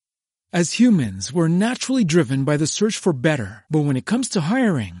As humans, we're naturally driven by the search for better. But when it comes to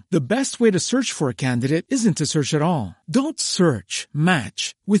hiring, the best way to search for a candidate isn't to search at all. Don't search,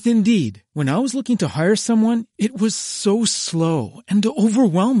 match with Indeed. When I was looking to hire someone, it was so slow and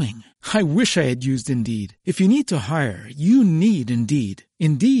overwhelming. I wish I had used Indeed. If you need to hire, you need Indeed.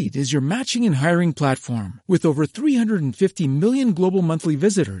 Indeed is your matching and hiring platform with over 350 million global monthly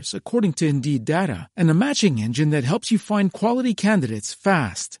visitors, according to Indeed data, and a matching engine that helps you find quality candidates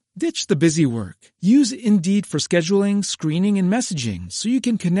fast. Ditch the busy work. Use Indeed for scheduling, screening, and messaging so you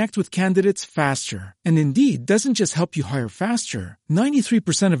can connect with candidates faster. And Indeed doesn't just help you hire faster.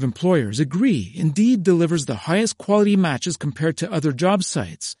 93% of employers agree Indeed delivers the highest quality matches compared to other job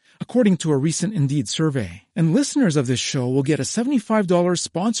sites, according to a recent Indeed survey. And listeners of this show will get a $75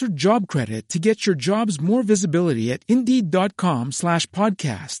 sponsored job credit to get your jobs more visibility at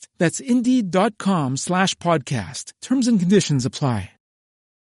Indeed.com/podcast. That's Indeed.com/podcast. Terms and conditions apply.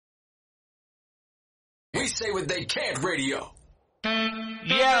 We say what they can't radio. Yo,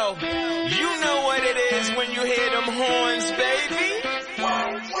 you know what it is when you hear them horns, baby.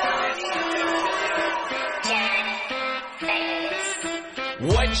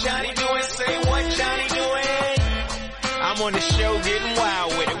 What Johnny doing? Say what Johnny doing. I'm on the show getting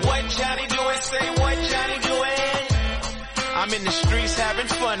wild with it. What Johnny doing? Say what Johnny doing. I'm in the streets having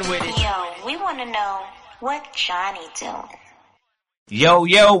fun with it. Yo, we want to know what Johnny doing.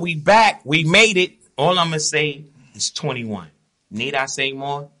 Yo, we back. We made it. All I'm going to say is 21. Need I say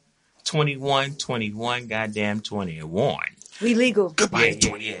more? 21, goddamn 21. We legal. Goodbye.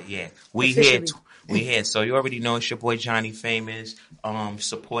 Yeah. We here. So you already know it's your boy Johnny Famous,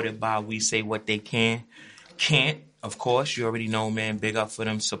 supported by We Say What They Can't. Of course, you already know, man. Big up for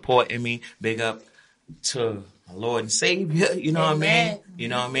them supporting me. Big up to my Lord and Savior. You know what I mean? You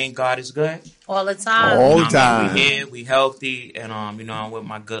know what I mean? God is good. All the time. All the time. We here, we healthy, and I'm with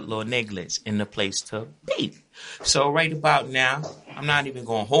my good little nigglets in the place to be. So right about now, I'm not even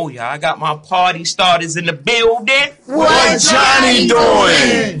gonna hold y'all. I got my party starters in the building. What Johnny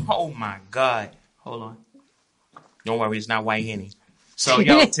doing? Oh my God. Hold on. Don't worry, it's not White Henny. So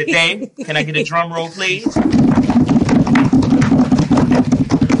yo, today, can I get a drum roll, please?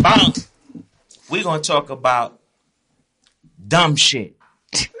 Bang. We're gonna talk about dumb shit.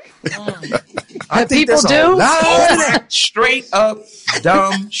 I think people do. Straight up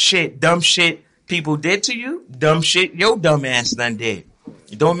dumb shit. Dumb shit people did to you. Dumb shit your dumb ass done did.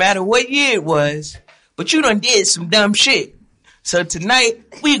 It don't matter what year it was, but you done did some dumb shit. So tonight,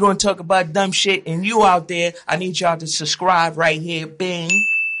 we going to talk about dumb shit, and you out there, I need y'all to subscribe right here, bing,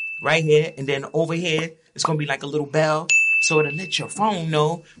 right here, and then over here, it's going to be like a little bell, so it'll let your phone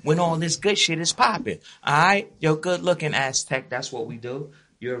know when all this good shit is popping. All right? Yo, good looking Aztec, that's what we do.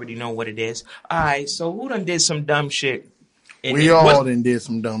 You already know what it is. All right, so who done did some dumb shit? We all done did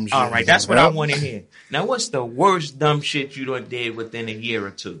some dumb shit. All right, that's what I want to hear. Now, what's the worst dumb shit you done did within a year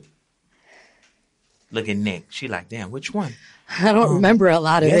or two? Look at Nick. She like, damn, which one? I don't remember a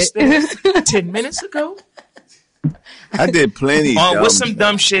lot of it. 10 minutes ago? I did plenty. What's some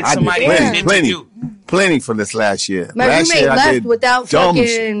dumb shit somebody did to you? Plenty for this last year. My roommate left without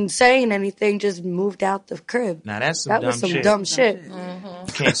fucking saying anything, just moved out the crib. Now that's some dumb shit. That was some dumb shit. Mm-hmm.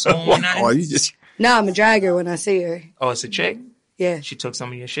 Can't sue her or nothing? Oh, you just... No, I'm a dragger when I see her. Oh, it's a chick? Yeah. She took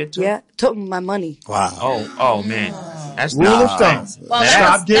some of your shit too? Yeah, took my money. Wow. Oh man. That's rule of thumb.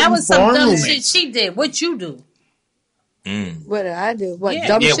 Well, that was some dumb shit she did. What you do? What did I do? What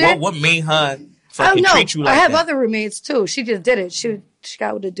dumb shit? Yeah, what made her fucking treat you like that? I have other roommates too. She just did it. She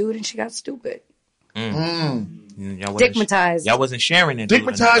got with a dude and she got stupid. Dickmatized. Y'all wasn't sharing it.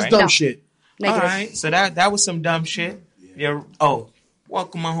 Dickmatized dumb shit. Negative. All right, so that was some dumb shit. Yeah. Oh,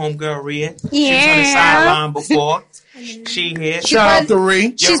 welcome my homegirl Rhea. Yeah. She was on the sideline before. She here. Shout out to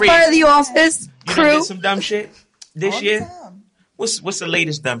Rhea. She's part of the office crew. You did some dumb shit this year. What's the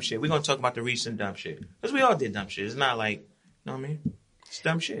latest dumb shit? We're gonna talk about the recent dumb shit because we all did dumb shit. It's not like, you know what I mean? It's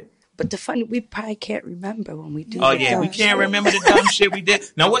dumb shit. But the funny, we probably can't remember when we do. Oh yeah, we can't remember the dumb shit we did.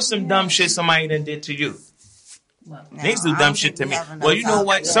 Now, what's some dumb shit somebody done did to you? Well, Niggas do dumb shit to me. Well, you know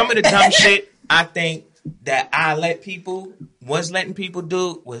what? Some of the dumb shit I think that letting people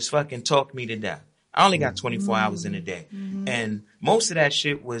do was fucking talk me to death. I only got 24 hours in a day. And most of that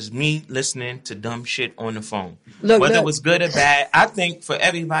shit was me listening to dumb shit on the phone. Whether it was good or bad, I think for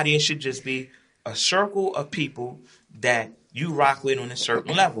everybody it should just be a circle of people that you rock with on a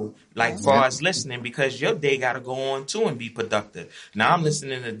certain level, like far as listening, because your day got to go on too and be productive. Now I'm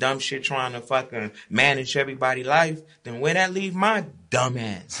listening to dumb shit trying to fucking manage everybody's life. Then where that leave my dumb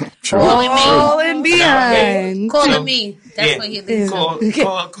ass? Falling behind. Calling me. That's what he leaves.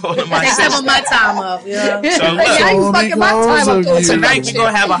 Calling my They sister. having my time up, yeah. So Yeah, you look, fucking my time up doing some tonight dumb we shit.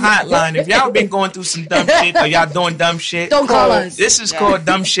 gonna have a hotline. If y'all been going through some dumb shit or y'all doing dumb shit, Don't call us. This is called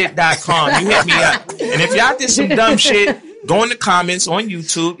dumbshit.com. You hit me up. And if y'all did some dumb shit, go in the comments on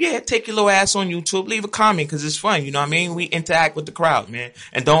YouTube. Yeah, take your little ass on YouTube. Leave a comment because it's fun. You know what I mean? We interact with the crowd, man.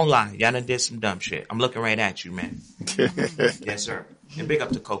 And don't lie. Y'all done did some dumb shit. I'm looking right at you, man. Yes, sir. And big up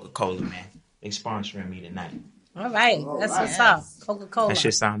to Coca-Cola, man. They sponsoring me tonight. All right. That's what's up. Coca-Cola. That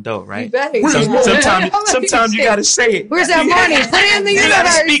shit sound dope, right? You better. Sometimes you gotta say it. Where's that money? Put it in the You gotta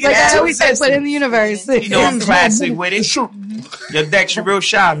universe. speak Like it I into always say, put it in the universe. You know I'm classic with it. Yo, Dex, you real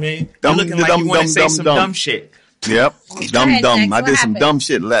shy, man. You looking like you want to say some dumb shit. Yep. Dumb. ahead, Dex. I What did some happened? dumb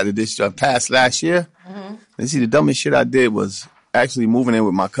shit past last year. And see, the dumbest shit I did was actually moving in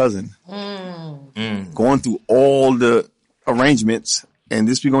with my cousin. Going through all the arrangements. And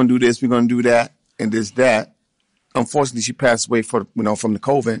this, we're going to do this, we're going to do that, and this, that. Unfortunately, she passed away from the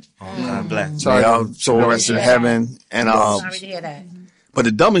COVID. Oh, God bless. So rest in heaven. And, Sorry to hear that. but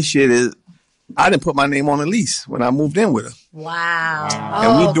the dumbest shit is, I didn't put my name on the lease when I moved in with her. Wow.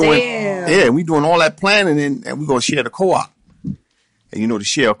 And we doing, damn. we doing all that planning, and we gonna share the co-op. And you know, to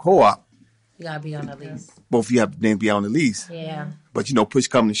share a co-op, You got to be on the lease. both of you have to then be on the lease. Yeah. But you know, push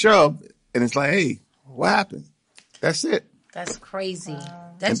come to shove, and it's like, hey, what happened? That's it. That's crazy.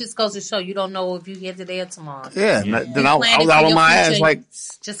 That just goes to show you don't know if you here today or tomorrow. Yeah. Yeah. Then I was Planning out for on your my future, ass like,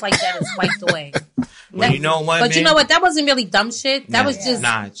 just like that, it's wiped away. Well, you know what, But man? you know what? That wasn't really dumb shit. That was just.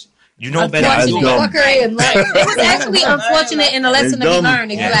 Nah, you know better than Unfortunate. to do it. Fuckery and like, It was actually unfortunate and a lesson to be dumb.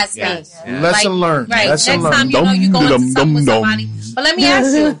 learned, if you ask me. Yeah. Lesson learned. Right. Lesson Next time learned. you know you going into something with Dum, dum, somebody. But let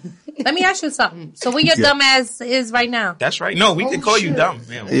me ask you something. So where your dumb ass is right now? That's right. No, we can call you dumb.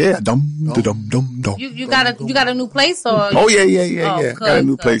 Yeah. yeah, dumb. You got a new place or? Oh yeah. Oh, Got a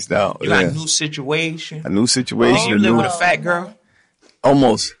new good. place now. You got a new situation. a new situation. You live with a fat girl.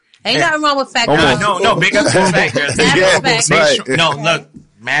 Almost. Ain't nothing wrong with fat Almost. girls. No, big up to the fat girl. Mad respect. Right. No, look,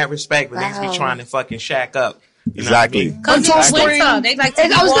 mad respect, but niggas be trying to fucking shack up. You know Exactly. what I mean? Cause it's winter. They like to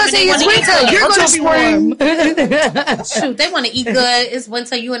I was gonna say it's winter. You're gonna be warm. Shoot, they want to eat good. It's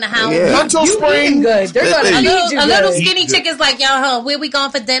winter. You in the house. Yeah. Until You eating spring. good. They're gonna Hey. feed you A little good. skinny chick is like, yo, huh, where we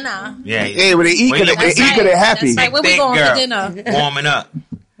going for dinner? Yeah. Yeah, but they eat When because you- they eat 'cause they're happy. That's right. Where we Thick going girl. for dinner? Warming up.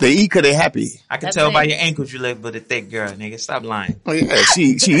 They eat because they're happy. I can That's tell by it. your ankles you live with a thick girl, nigga. Stop lying. Oh, yeah, she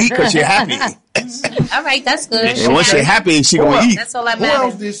eat because she's happy. All right, that's good. And once she's happy, she gonna eat. That's all that Who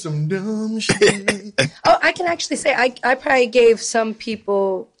else matters. did some dumb shit? Oh, I can actually say I probably gave some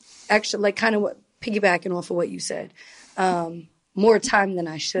people actually like kind of what piggybacking off of what you said, more time than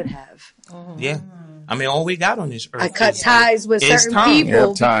I should have. Yeah. I mean, all we got on this earth. I cut is- ties with it's certain time. people.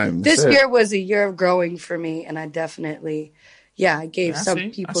 Yeah, time. This That's it. year was a year of growing for me, and I definitely, I gave some I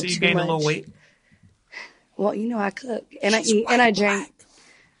people see you too gained much. a little weight. Well, you know, I cook and I eat and I drink.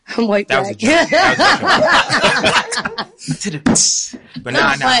 I'm white That was a black. joke. That was a joke. But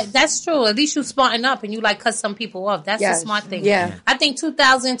nah. But that's true. At least you smarten up and you like cut some people off. That's Yes. the smart thing. Yeah. I think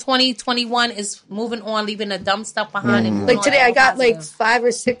 2020, 21 is moving on, leaving the dumb stuff behind. And moving Like on today, to I got like positive. 5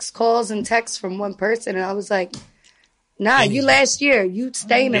 or 6 calls and texts from one person, and I was like, "Nah, you last year, you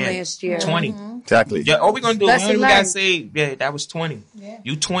staying in Yeah. last year." 20. Exactly. Yeah, all we gonna do, Lesson we gotta learned. say, yeah, that was 20.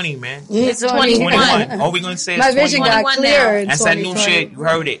 You 20, man. It's 21. All we gonna say is My 21. vision got 21 clearer now. in That's that new 2020. shit. You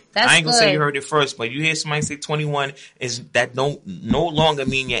heard it. That's I ain't gonna say good. you heard it first, but you hear somebody say 21 is that don't no longer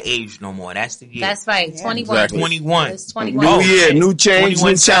mean your age no more. That's the year. That's right. 21. Exactly. 21. It's 21. New year, new change,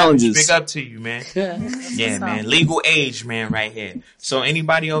 21 new challenges. Big up to you, man. Yeah, man. Legal age, man, right here. So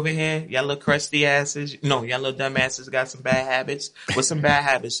anybody over here, y'all little crusty asses, no, y'all little dumb asses got some bad habits. What's some bad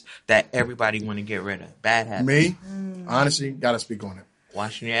habits that everybody want to get rid of? Bad habits. Me, honestly, gotta speak on it.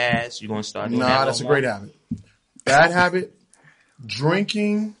 Washing your ass. You gonna start doing that? Nah, no that's a more? great habit. Bad habit,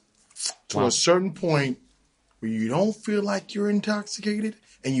 drinking to a certain point where you don't feel like you're intoxicated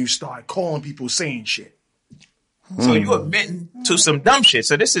and you start calling people saying shit. So you admitting to some dumb shit.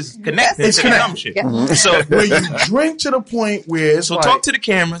 So this is connected It's to the connected. dumb shit. Yeah. So Where you drink to the point where it's so like, talk to the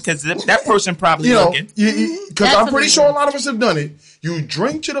camera because that person probably you know, looking. because I'm pretty Definitely. sure a lot of us have done it. You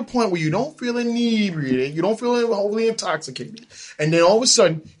drink to the point where you don't feel inebriated, you don't feel wholly intoxicated, and then all of a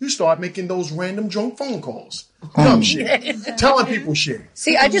sudden you start making those random drunk phone calls, dumb shit, telling people shit.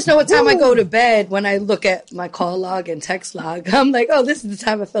 See, I just know what time I go to bed when I look at my call log and text log. I'm like, oh, this is the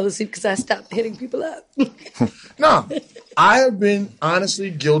time I fell asleep because I stopped hitting people up. No, I have been honestly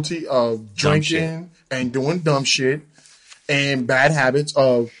guilty of Dumb shit. drinking and doing dumb shit, and bad habits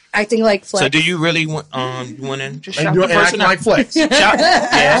of acting like Flex. So do you really want you want to just shout and the acting person out? like Flex.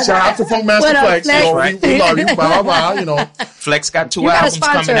 Yeah. Shout out to Funkmaster What up, Flex. Flex? You know, we love you. Blah, blah, blah, you know. Flex got 2 You gotta albums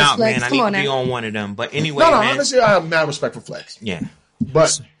sponsor coming us, out, Flex. man. I Come need on to be now. on one of them. But anyway, No, man. honestly, I have mad respect for Flex. Yeah.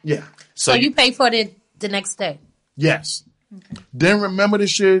 But, yeah. So you pay for it the next day. Yes. Didn't remember this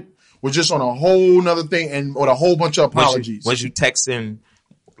shit. Was just on a whole nother thing and with a whole bunch of apologies. Was you texting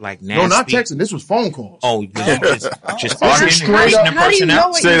like nasty? No, not texting. This was phone calls. Oh, just This arguing is and straight cursing up- the How do you person know out?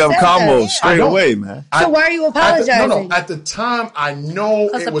 what Straight you up said combos, that? straight know. away, man. So why are you apologizing? At the time, I know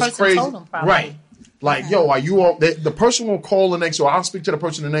 'Cause it the was person crazy. told him, probably. Right. Like, yo, are you all, the person will call the next, or I'll speak to the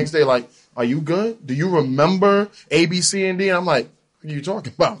person the next day, like, are you good? Do you remember A, B, C, and D? And I'm like, what are you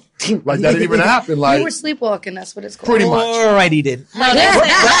talking about? Like, that didn't even happen. Like, You were sleepwalking. That's what it's called. pretty much. Alrighty then. No, they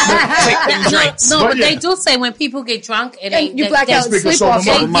say, Take them drinks. no, But but yeah. they do say when people get drunk and And you they, black they, out speak of sober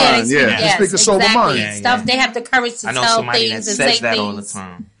sleepwalking. mind. Yeah, Yeah. yes, Speak of sober exactly. mind. Yeah, Stuff yeah. they have the courage to I know tell somebody that things and say says that all the things.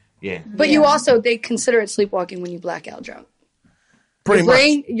 time. Yeah. But you also, they consider it sleepwalking when you black out drunk. Pretty Your much.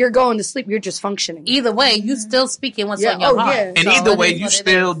 brain, you're going to sleep. You're just functioning. Either way, you still speaking what's Yeah, on your oh, heart. yeah. And So either it way, is you what it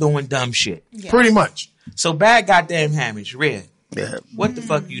still is. doing dumb shit. Pretty much. So bad goddamn habits, Red. Yeah. What the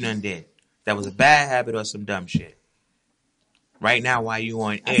fuck you done did? That was a bad habit or some dumb shit. Right now, while you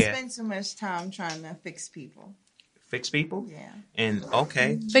on I air, spend too much time trying to fix people. fix people. Yeah. And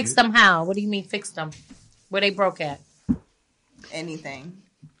okay, Fix them how? What do you mean fix them? Where they broke at? Anything.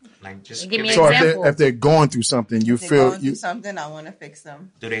 Like just Give me it- So Example. if they're going through something, you If they're feel going you. through something, I want to fix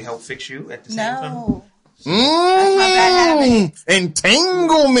them. do they help fix you at the same time? No. That's my bad habit.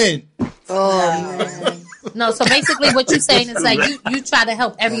 Entanglement. Oh, man. No, so basically what you're saying is that you try to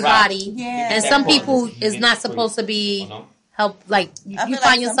help everybody, Yeah. and some people is not supposed to be help. Like you I feel find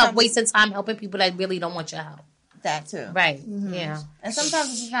like yourself sometimes- wasting time helping people that really don't want your help. That too. Right? Yeah. And sometimes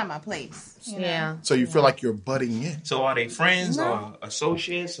it's just not my place. You know? Yeah. So you feel like you're butting in. So are they friends or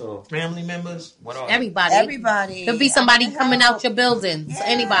associates or family members? What are they? Everybody. Everybody. Could be somebody I wanna coming help. out your buildings. Yeah.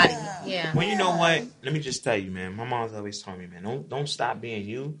 Anybody. Yeah. Well, you know what? Let me just tell you, man. My mom's always told me, man, don't stop being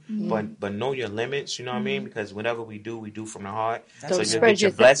you, but know your limits. You know what I mean? Because whatever we do from the heart. Don't So you spread get your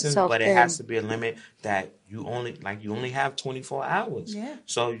your blessings, self but it thin. has to be a limit that you only have 24 hours. Yeah.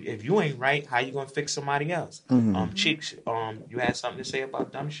 So if you ain't right, how you gonna fix somebody else? Cheeks, you had something to say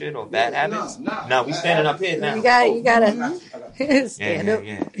about dumb shit or bad habits? No, we standing up here now. You gotta stand up.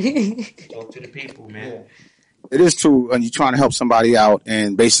 Yeah. Talk to the people, man. It is true, and you're trying to help somebody out,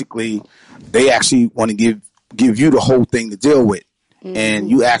 and basically, they actually want to give you the whole thing to deal with, and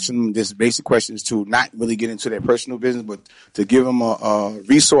you ask them just basic questions to not really get into their personal business, but to give them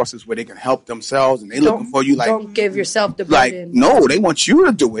resources where they can help themselves, and they looking for you like Don't give yourself the like burden. no, they want you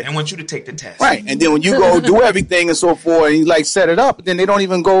to do it. And want you to take the test. Right, and then when you go do everything and so forth, and you like set it up, then they don't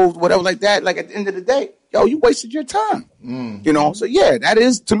even go whatever like that. Like at the end of the day, yo, you wasted your time. You know, so yeah, that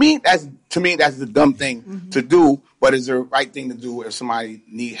is to me that's the dumb thing to do, but it's the right thing to do if somebody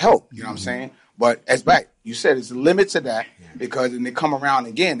need help. You know what I'm saying? But as back, you said it's a limit to that because when they come around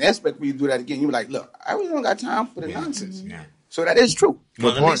again, they expect when you do that again, you're like, look, I really don't got time for the nonsense. Yeah. So that is true.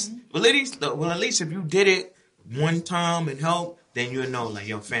 Well, at least if you did it one time and help, then you'll know, like,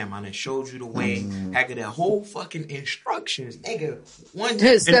 yo, fam, I done showed you the way. I got that whole fucking instructions, nigga.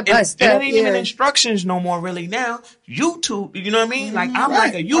 Step by step, And it ain't even yeah. instructions no more, really, now. YouTube, you know what I mean? Like, I'm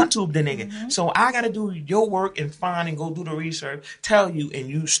like a YouTube the nigga. So I got to do your work and find and go do the research, tell you, and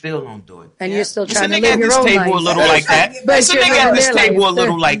you still don't do it. And you're still It's a trying to nigga live at your this own table a life. little like that. But It's a you're nigga at living this their table a life.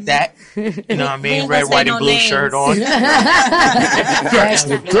 little like that. You know what I mean? ain't Red, gonna say white, and no blue names. shirt on.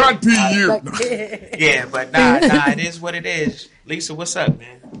 God be you. Yeah, but nah, it is what it is. Lisa, what's up,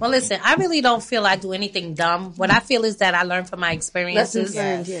 man? Well, listen, I really don't feel I do anything dumb. What I feel is that I learn from my experiences. Lessons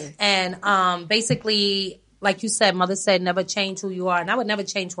learned, yeah. And basically, like you said, Mother said, never change who you are. And I would never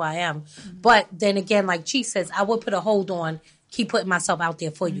change who I am. But then again, like Chief says, I would put a hold on, keep putting myself out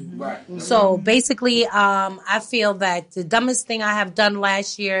there for you. Right. So basically, I feel that the dumbest thing I have done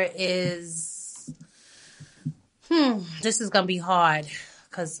last year is, this is going to be hard.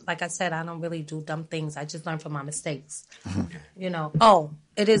 Because, like I said, I don't really do dumb things. I just learn from my mistakes. You know. Oh,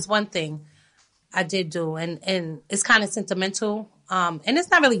 it is one thing I did do, and it's kind of sentimental. And it's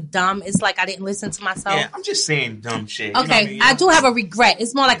not really dumb. It's like I didn't listen to myself. Yeah, I'm just saying dumb shit. You know Okay, what I mean? I do have a regret.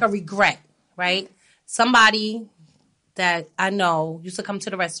 It's more like a regret, right? Somebody that I know used to come to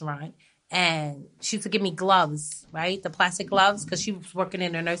the restaurant, and she used to give me gloves, right? The plastic gloves, because she was working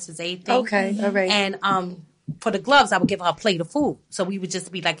in a nurse's aid thing. Okay, all right. And for the gloves, I would give her a plate of food. So we would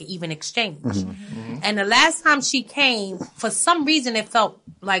just be like an even exchange. And the last time she came, for some reason, it felt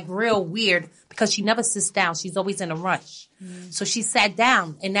like real weird because she never sits down. She's always in a rush. So she sat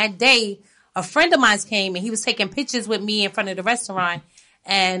down. And that day, a friend of mine came and he was taking pictures with me in front of the restaurant.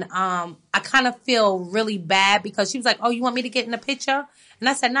 And I kind of feel really bad because she was like, "Oh, you want me to get in the picture?" And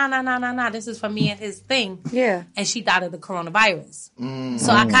I said, "No. This is for me and his thing." Yeah. And she died of the coronavirus.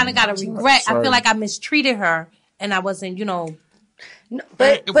 So I kind of got a regret. I feel like I mistreated her and I wasn't, No,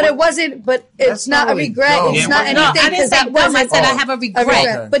 but it wasn't. But it's not a regret. dumb. It's not anything. No, I didn't say that dumb. wasn't I said I have a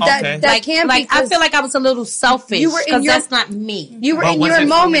regret. But that can't be. I feel like I was a little selfish You were in because your- that's not me. You were But in was your it for his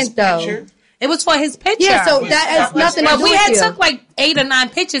moment, though. picture? It was for his picture. Yeah, so that has nothing to But do we with had you. took like 8 or 9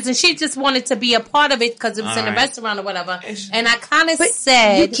 pictures, and she just wanted to be a part of it because it was in a Alright. restaurant or whatever. And I kind of But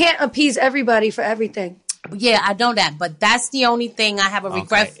said, you can't appease everybody for everything. "Yeah, I know that, but that's the only thing I have a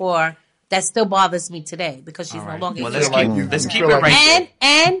regret Okay. for that still bothers me today because she's no longer Well, here." let's keep feel it like- right there.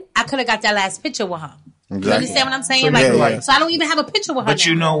 And I could have got that last picture with her. You Exactly. understand what I'm saying? So Like, yeah, yeah. so I don't even have a picture with her. But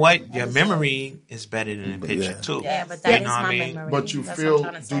you now. know what? Your memory is better than the picture too. Yeah, but that is You know what my I mean? memory. But you That's what I'm feel?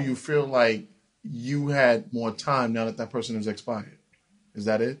 trying to Do say. you feel like you had more time now that that person is expired? Is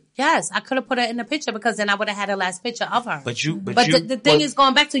that it? Yes, I could have put her in the picture because then I would have had the last picture of her. But you, But you, the thing is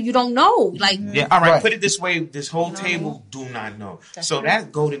going back to you don't know. Like, yeah. All right, Right. put it this way: this whole table do not know. So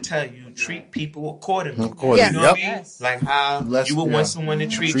that go to tell you treat people accordingly. Accordingly, You know what I yep. mean? Like how Less- you would yeah. want someone to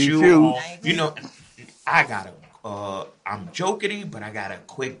treat Treat you. you. Or, you know, I got a. I'm jokety, but I got a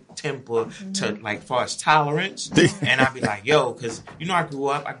quick temper to like far as tolerance, and I be like, yo, because you know I grew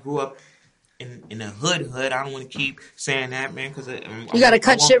up in the hood. I don't want to keep saying that, man, because You gotta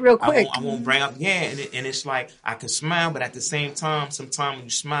cut shit real quick. I won't bring up, and it's like I can smile, but at the same time, sometimes when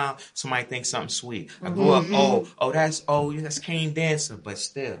you smile, somebody thinks something sweet. I grew up, that's Kane Dancer, but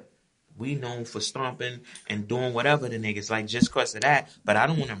still. We known for stomping and doing whatever the niggas like just cause of that, but I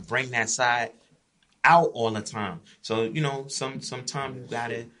don't want to bring that side out all the time. So, you know, sometimes you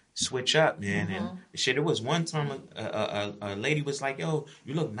gotta switch up, man. And shit, it was one time a lady was like, "Yo,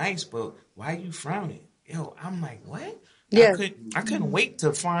 you look nice, but why are you frowning?" Yo, I'm like, what? Yeah. I couldn't wait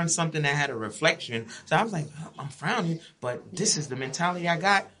to find something that had a reflection. So I was like, I'm frowning, but this is the mentality I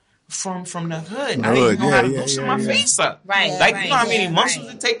got from the hood. I didn't know how to loosen my face up. Right, Like, right, you know how many yeah, muscles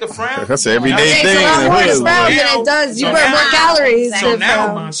right. it take to frown? That's an everyday It takes thing. a lot in the more to hood, frown boy. than it does. You So burn more now- calories. So to now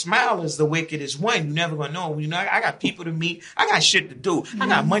frown. my smile is the wickedest one. You never gonna know. You know, I got people to meet. I got shit to do. I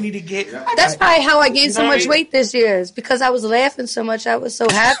got money to get. That's probably how I gained so know what I much mean? weight this year. Is because I was laughing so much. I was so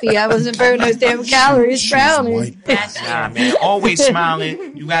happy. I wasn't burning those damn calories frowning. Nah, man. Always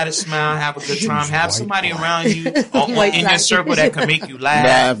smiling. You gotta smile. Have a good time. Have somebody around you or in your circle that can make you laugh.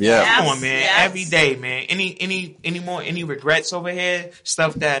 Laugh, yeah. Come on, man. Yes. Every day, man. Any regrets over here?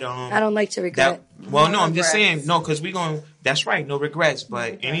 Stuff that I don't like to regret. Well, no, I'm just saying no, because we going. That's right, no regrets.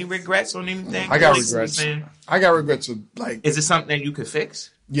 But any regrets on anything? I got Like, regrets. saying, I got regrets of like, is it something that you could fix?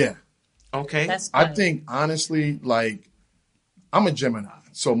 yeah. Okay. That's I funny. think honestly, like, I'm a Gemini,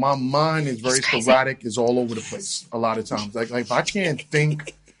 so my mind is very sporadic. It's all over the place a lot of times. Like if I can't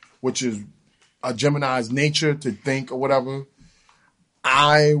think, which is a Gemini's nature to think or whatever,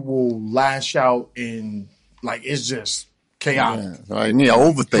 I will lash out and like it's just chaotic. Yeah. So I need to So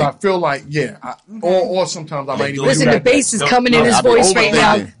I overthink. feel like or sometimes I might even Listen, do the that. bass is coming in his I'll be voice right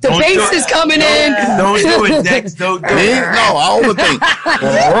now. overthinking. The Don't bass do is coming in. Don't do it, Dex. Don't do Me? it. No, I overthink.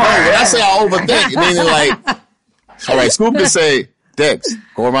 When I say I overthink, meaning like, all right, Scoop can say, Dex,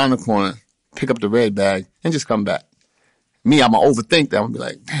 go around the corner, pick up the red bag, and just come back. Me, I'm gonna overthink that. I'm gonna be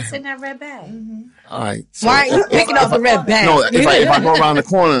like, damn, It's in that red bag. all right. So Why are you picking up the red bag? No, if I go around the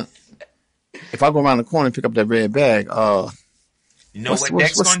corner, and pick up that red bag, You know What's- what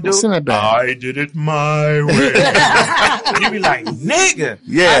Dex what's- gonna do? what's in that bag? I did it my way. You be like, nigga.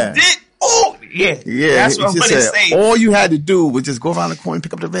 Yeah. I did. Oh, yeah. yeah, That's what I'm he gonna just say. said, all you had to do was just go around the corner and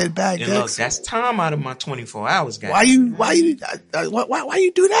pick up the red bag. And look, Dex. that's time out of my 24 hours, guys. Why you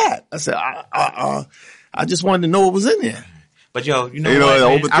do that? I said, I just wanted to know what was in there. But yo, you know You know, what,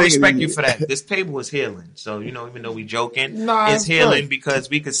 man? I overthinking- respect you for that. This table is healing. So, you know, even though we joking, Nah, it's it's healing good. because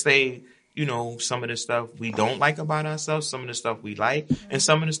we could say, you know, some of the stuff we don't like about ourselves, some of the stuff we like, and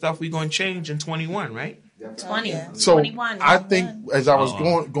some of the stuff we going to change in 21, right? 20. So 21. I think as I was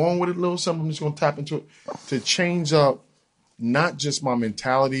going with it a little something, I'm just going to tap into it to change up not just my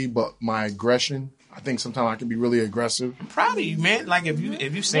mentality but my aggression. I think sometimes I can be really aggressive. I'm proud of you, man. Like if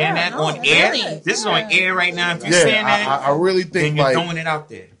you saying Yeah, that no, on air, really. this is on air right now. If you're Yeah, saying that, I really then think you're like, throwing it out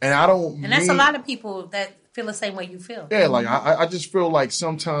there. and I don't. And that's a mean- lot of people that feel the same way you feel. Yeah, like I just feel like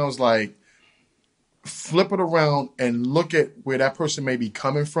sometimes like flip it around and look at where that person may be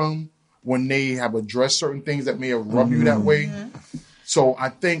coming from when they have addressed certain things that may have rubbed you that way. So I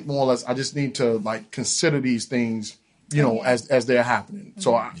think more or less I just need to like consider these things, you know, as they're happening.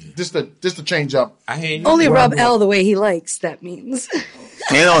 So just to change up. I hear you. Only What I'm rub doing. L the way he likes, that means.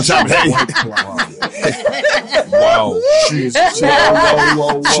 Ain't on top of that. Wow.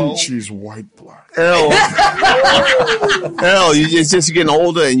 She's white black. Hell, it's just you're getting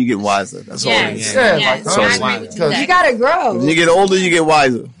older and you get wiser. That's all it is. I agree with you. You gotta grow. When you get older, you get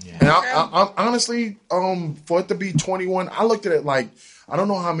wiser. And I honestly, for it to be 21, I looked at it like, I don't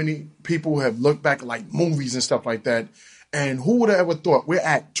know how many people have looked back at like movies and stuff like that. And who would have ever thought we're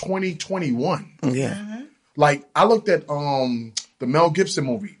at 2021? Yeah. Like I looked at the Mel Gibson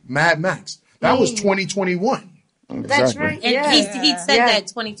movie, Mad Max. That was 2021. That's right. And he said that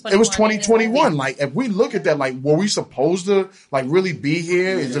 2021. It was 2021. Like, if we look at that, like, were we supposed to, like, really be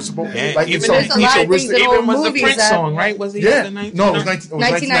here? Is it supposed like, even so, there's a lot of things in old was the Prince song, right? Was it? Yeah. The No, it was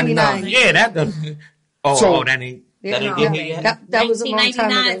 1999. Yeah, that doesn't. Oh, that ain't. That ain't get here yet? That was a long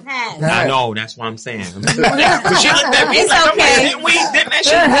time ago. I know, that's what I'm saying. But she looked at me like, okay. Didn't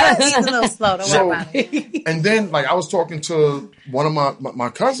that shit? He's a little slow, don't worry about it. And then, like, I was talking to one of my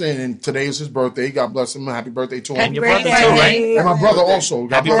cousin, and today is his birthday. God bless him. Happy birthday to him. And your brother too, right? And my brother also.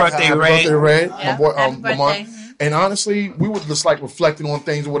 Happy birthday, Red. Birthday, Red. Yeah. My boy, Happy birthday. Lamont. And honestly, we were just like reflecting on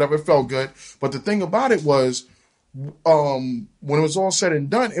things or whatever. It felt good. But the thing about it was, when it was all said and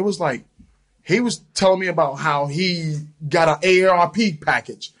done, it was like, he was telling me about how he got an AARP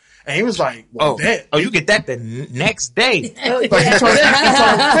package. And he was like, well, you get that the next day. Like, Niggas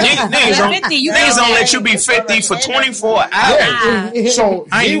don't let you be 50 for 24 hours. So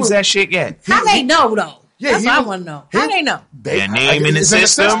I ain't used that shit yet. How they know, though? Yeah, That's what I want to know. How they know? Their name in the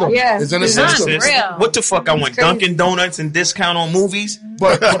system. Yeah. It's in the system. Real. What the fuck? I want Dunkin' Donuts and discount on movies?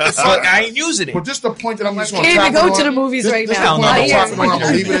 But What the fuck? I ain't using it. But just the point that I'm just going Can't even go to the movies right now. I'm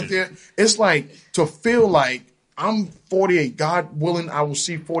Yeah. leaving it there. It's like to feel like I'm 48. God willing, I will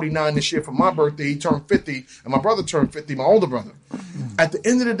see 49 this year for my birthday. He turned 50, and my brother turned 50, my older brother. At the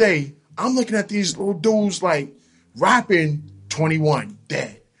end of the day, I'm looking at these little dudes like rapping 21,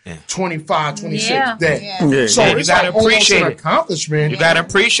 dead. 25, 26, dead. Yeah. So Yeah, you it's gotta like almost appreciate an it. accomplishment. You gotta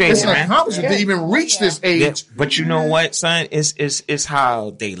appreciate it's it, an man. accomplishment to even reach this age. Yeah, but you know what, son? It's how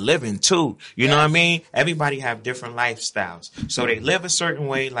they living too. You know what I mean? Everybody have different lifestyles, so they live a certain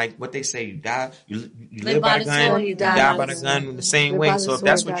way. Like what they say, you live by the gun, you die by the gun in the same way. So if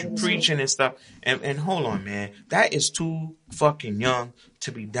that's what you're preaching and stuff, and hold on, man, that is too fucking young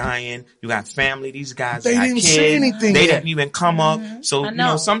to be dying. You got family. These guys They got didn't kids. say anything They yet. didn't even come up. So, I you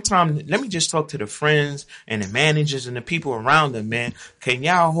know, know. sometimes let me just talk to the friends and the managers and the people around them, man. Can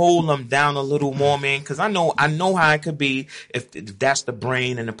y'all hold them down a little more, man? Because I know how it could be if that's the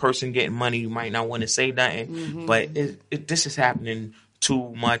brain and the person getting money. You might not want to say nothing, but this is happening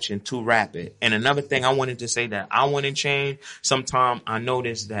too much and too rapid. And another thing I wanted to say that I want to change. Sometimes I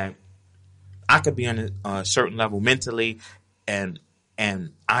notice that I could be on a certain level mentally, and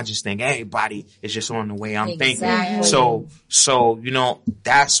I just think everybody is just on the way I'm thinking. So you know,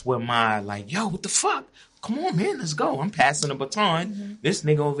 that's where my like, yo, what the fuck? Come on, man, let's go. I'm passing the baton. This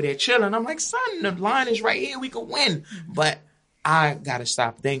nigga over there chilling. I'm like, son, the line is right here. We could win. But I gotta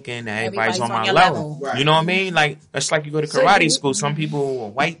stop thinking that everybody's on my level. Right. You know what I mean? Like, it's like you go to karate school. Some people are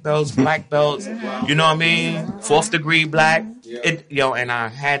white belts, black belts. You know what I mean? 4th degree black. And I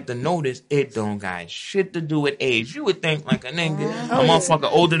had to notice it don't got shit to do with age. You would think like a nigga, a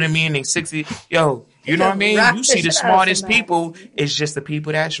motherfucker older than me and they 60. Yo, you know what I mean? You see the smartest people. It's just the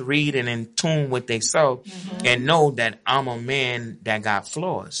people that's reading and in tune with themselves and know that I'm a man that got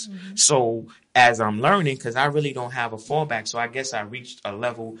flaws. So as I'm learning, because I really don't have a fallback, so I guess I reached a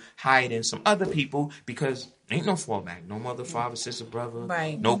level higher than some other people because ain't no fallback. No mother, father, sister, brother.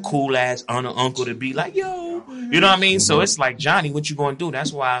 Right. No cool ass aunt or uncle to be like, yo. You know what I mean? So it's like, Johnny, what you gonna do?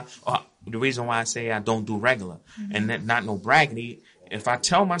 That's why, the reason why I say I don't do regular. And that, not no braggity. If I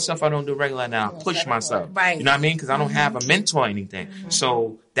tell myself I don't do regular, then I'll push myself. Right. You know what I mean? Because I don't have a mentor or anything.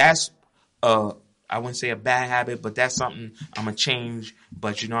 So that's, I wouldn't say a bad habit, but that's something I'm going to change.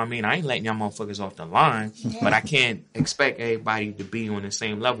 But you know what I mean? I ain't letting y'all motherfuckers off the line, but I can't expect everybody to be on the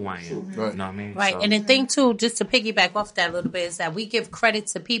same level I am. You know what I mean? Right. So, And the thing, too, just to piggyback off that a little bit, is that we give credit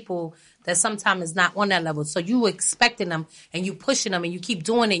to people that sometimes is not on that level. So you expecting them and you pushing them and you keep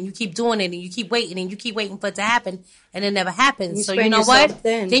doing it and you keep doing it and you keep waiting and you keep waiting for it to happen and it never happens. So you know what?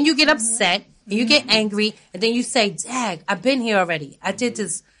 Then you get upset and you get angry and then you say, Dag, I've been here already. I did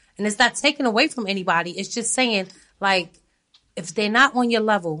this. And it's not taken away from anybody. It's just saying, like, if they're not on your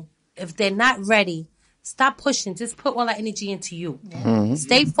level, if they're not ready, stop pushing. Just put all that energy into you.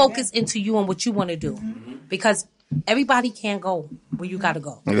 Stay focused into you and what you want to do. Because everybody can't go where you got to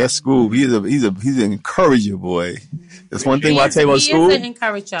go. Like that's school. He's an encourager, boy. That's one thing I tell you about school. He is an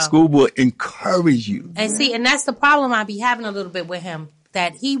encourager. School will encourage you. And see, and that's the problem I be having a little bit with him,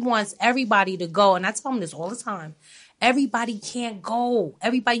 that he wants everybody to go. And I tell him this all the time. everybody can't go.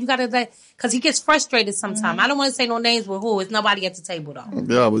 Everybody, you gotta let, because he gets frustrated sometimes. I don't want to say no names with who. It's nobody at the table though.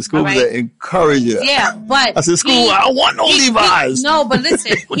 Yeah, but school All was right? an encourager. Yeah, but I said, school, I don't want no Levi's. No, but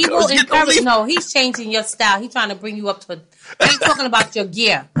listen, he will Get no encourage. Levi's. No, he's changing your style. He's trying to bring you up to. I ain't talking about your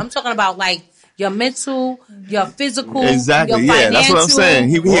gear. I'm talking about like your mental, your physical, Exactly, your yeah, financial. that's what I'm saying.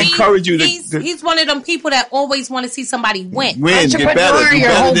 He encourage you to- He's one of them people that always want to see somebody win. Get better, do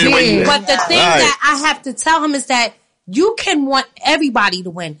better than what you. But the thing that I have to tell him is that you can want everybody to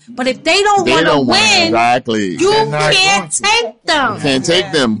win, but if they don't want to win, exactly. you can't take them. Can't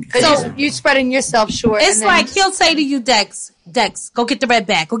take them. So you're spreading yourself short. It's and then- like he'll say to you, Dex, go get the red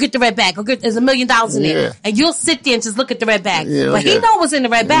bag. Go get the red bag. There's $1 million in there. Yeah. And you'll sit there and just look at the red bag. Yeah, but he yeah. know what's in the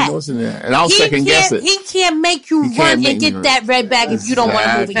red bag. He knows in there. And I'll second guess it. He can't make you He can't run make and get me that red bag if you don't want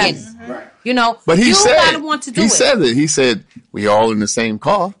to move Exactly. again. You know? But he you said, gotta want to do he it. said it. He said, we all in the same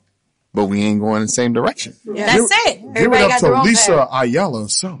car, but we ain't going in the same direction. That's it. Give Everybody it got up their to own Lisa Ayala or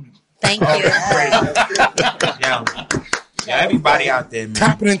something. Thank you. Yo, everybody out there, man.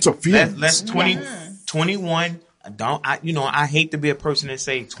 Tapping into feelings. Let's 21. I hate to be a person that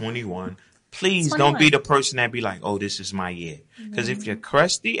say 21. Please 21. don't be the person that be like, oh, this is my year. Because if your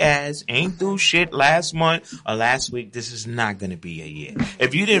crusty ass ain't do shit last month or last week, this is not gonna be a year.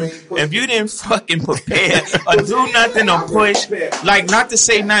 If you didn't fucking prepare or do nothing or push, like not to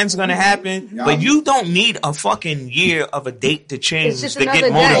say nothing's gonna happen, but you don't need a fucking year of a date to change It's just to get another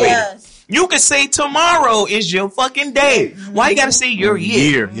day. motivated. Yes. You could say tomorrow is your fucking day. Why you gotta say your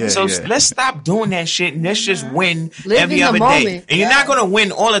year? Yeah, so yeah. let's stop doing that shit and let's just win Live every in the other day. moment. And you're not gonna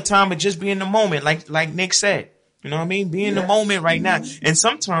win all the time, but just be in the moment, like Nick said. You know what I mean? Be in the moment right now. And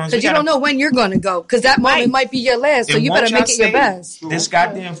sometimes Because you don't know when you're going to go. Because that moment might be your last, so and you won't better y'all make it your say best. This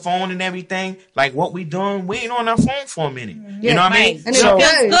goddamn phone and everything, like what we doing, we ain't on our phone for a minute. You Yeah, know what I right. mean? And it So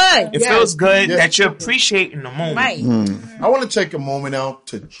feels good. it Yes. feels good Yeah. that you're appreciating the moment. Right. I want to take a moment out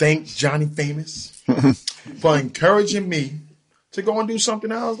to thank Johnny Famous for encouraging me to go and do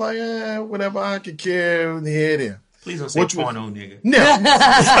something. I was like, whatever I could care here, there. Please don't say Which was- porno, nigga. No.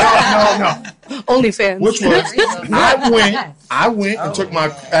 OnlyFans. Which was, I went and took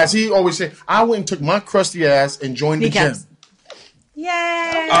my, as he always said, I went and took my crusty ass and joined the gym. Kneecaps. Yay.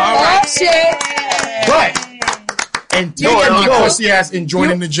 All right. Oh, shit. But, and taking my crusty ass and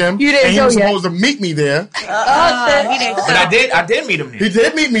joining the gym, you didn't and he go was yet. supposed to meet me there. Oh, shit. But I did meet him there. He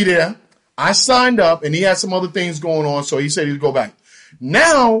did meet me there. I signed up, and he had some other things going on, so he said he'd go back.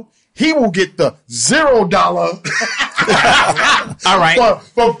 Now, he will get the $0 All right.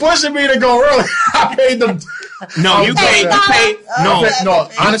 for pushing me to go early. I paid them. No, you paid. No,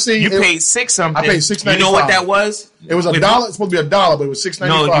 honestly, you paid $6 something. I paid $6.95. You know what that was? It was $1. It's supposed to be $1, but it was $6.95.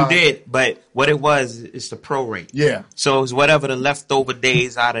 No, you did. But what it was, it's the pro rate. Yeah. So it was whatever the leftover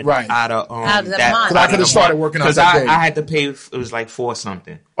days out of Out of the that. month. 'Cause I could have started working out Because that day. I had to pay. It was like $4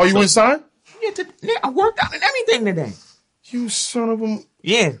 something. Oh, you went sign? Yeah, I worked out and everything today. You son of a.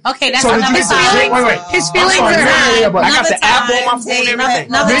 Yeah. Okay, that's So did you another get the time. wait? His I'm feelings sorry, are hurt. yeah, but I got the app on my phone Dave, and everything.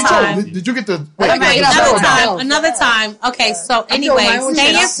 Another Me time. too. Did you get the? Wait, Okay, get another out. time. Another time. Okay, so doing my anyway, own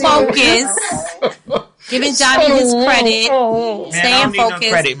stay shit. in focus. Giving Johnny his credit. Man, Stay I in don't need no focus.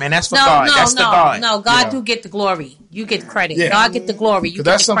 credit, man. That's for no, God. No, That's no, the God. no. God Yeah. do get the glory. You get credit. Yeah. God get the glory. You get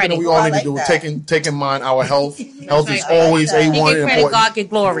That's the something credit. that we all need to like do. that. Taking mind our health. Health is right. always I like A1 that. He and get credit. important. God get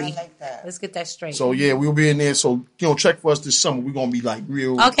glory. I like that. Let's get that straight. So yeah, we'll be in there. So check for us this summer. We're gonna be like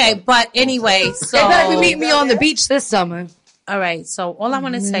real. Okay, but anyway, so They better be meeting me on the beach this summer. all right. So all I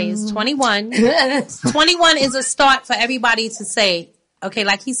want to say is 21. 21 is a start for everybody to say. Okay,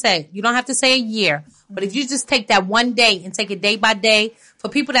 like he said, you don't have to say a year, but if you just take that one day and take it day by day, for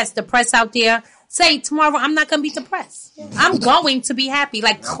people that's depressed out there, say tomorrow I'm not gonna be depressed. I'm going to be happy.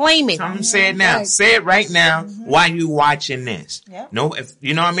 Like claim it. I'm say it now. Say it right now while you watching this. Yeah. No, if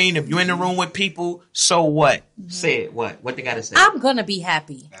you know what I mean. If you're in the room with people, so what? Say it. What they gotta say? I'm gonna be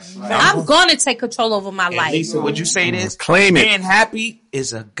happy. I'm gonna take control over my And life. Lisa, would you say this? Claim it. Being happy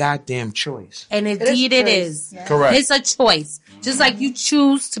is a goddamn choice. And indeed it is. Correct. It's a choice. Just like you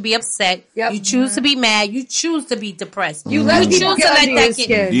choose to be upset, Yep. you choose to be mad, you choose to be depressed. You let choose people to get let under that your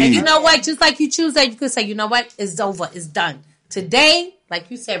get. skin. And you know what? Just like you choose that, you could say, you know what? It's over. It's done. Today, like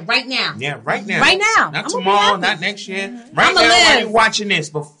you said, right now. Yeah, right now. Right now. Not I'ma be tomorrow, happy. not next year. Right I'ma now, while live. you're watching this,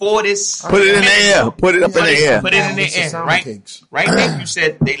 before this. Put it in the air. Put it up in the air. Put it in the It's a air, sound right? cakes. Right there, you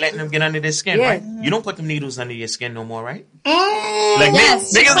said they letting them get under their skin, Yeah. right? You don't put them needles under your skin no more, right?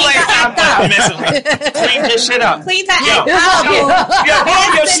 Yes. Niggas Clean like, that I'm up. messing with you. Clean this shit up. Clean that Yo, act up. yo,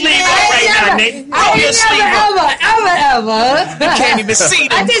 roll your sleeve up right now, Nick. Roll your sleeve up. Ever. Can't even see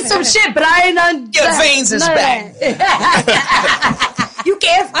them. I did some shit, but I ain't on. Your veins is back. You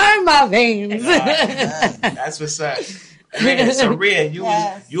can't find my veins. That's what's up. Man, so Rhea, you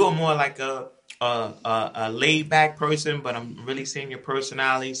are more like a laid back person, but I'm really seeing your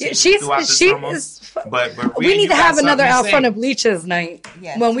personality. But Rhea, we need to have another out front of Bleachers night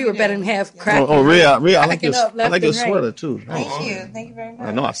when we were betting half crack. Rhea, I like your sweater too. Thank you very much.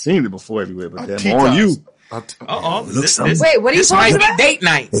 I know I've seen it before everywhere, but damn, on you. Wait, what are you talking about? Date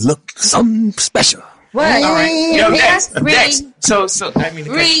night. It look something special. What? All right. Yo, Reed,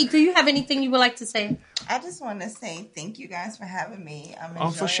 Reed, do you have anything you would like to say? I just want to say thank you guys for having me. I'm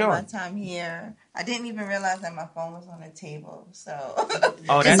enjoying for sure. my time here. I didn't even realize that my phone was on the table. So.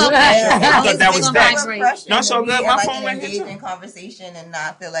 Oh, that's okay. I thought that was that. No, it's so good. My phone like went engage in conversation and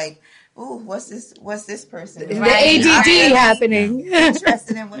not feel like, ooh, what's this person doing? The ADD happening.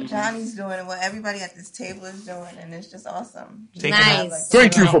 Interested in what Johnny's doing and what everybody at this table is doing, and it's just awesome. Nice.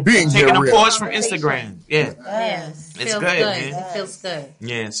 Thank you for being here. Taking a pause from Instagram. Yeah. Yes. It's good, man. It feels good.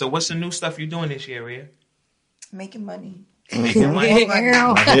 Yeah. So what's the new stuff you doing this year, Rhea? Making money. Making money.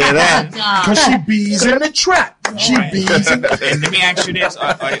 Because she bees in the trap. She bees in the And let me ask you this: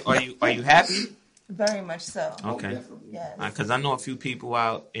 Are you happy? Very much so. Okay. Yes. Because I know a few people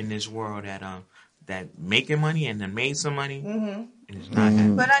out in this world that making money and then made some money and is not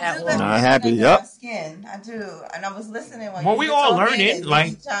happy. But I do not happy. My skin. I do, and I was listening when well, you we were all talking learning. and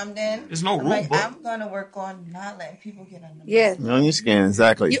Like, chimed in. there's no I'm rule like, book. I'm gonna work on not letting people get under. Yeah. On your skin,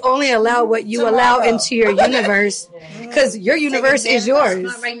 exactly. You only allow what you allow into your universe, because your universe is yours.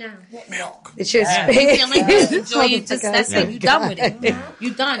 Not right now. It's your You space. feel like you enjoy it. That's it. You done with it.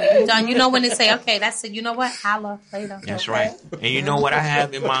 You done. You know when they say, okay, that's it. You know what? Holla later. That's right. And you know what I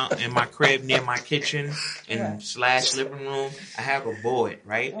have in my crib near my kitchen and / living room? I have a board,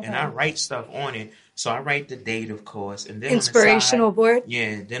 right? And I write stuff on it. So I write the date, of course, and then Inspirational on the side, board.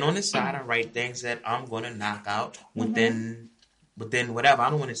 Yeah. Then on the side, I write things that I'm gonna knock out within whatever.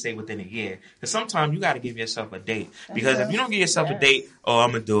 I don't want to say within a year, because sometimes you got to give yourself a date. Because if you don't give yourself a date,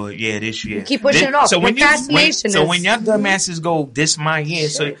 I'm gonna do it. Yeah, this year. You keep pushing it off. So when Procrastination. when your dumbasses go, this my year.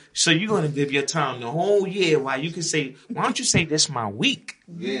 So you're gonna give your time the whole year. While you can say, why don't you say this my week?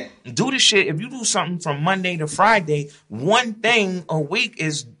 Yeah. Do the shit. If you do something from Monday to Friday, one thing a week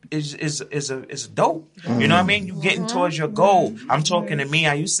is dope. You know what I mean? You getting towards your goal. I'm talking to me.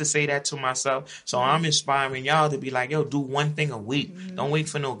 I used to say that to myself. So I'm inspiring y'all to be like, yo, do one thing a week. Don't wait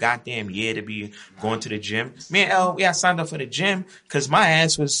for no goddamn year to be going to the gym. Me and Elle, I signed up for the gym because my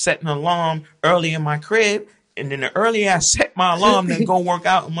ass was setting an alarm early in my crib. And then the earlier I set my alarm to go work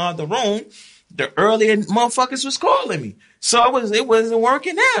out in my other room, the earlier motherfuckers was calling me. So it wasn't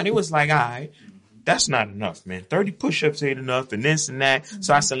working out. It was like, all right, that's not enough, man. 30 push-ups ain't enough and this and that.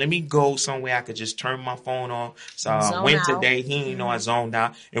 So I said, let me go somewhere I could just turn my phone off. So I went today. He didn't know I zoned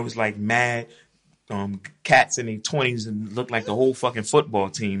out. It was like mad cats in their 20s and looked like the whole fucking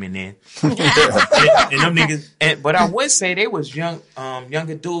football team in there. and them niggas. But I would say they was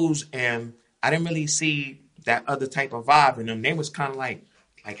younger dudes, and I didn't really see that other type of vibe in them. They was kind of like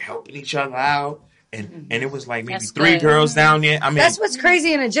helping each other out. And it was like maybe three girls down there. I mean, that's what's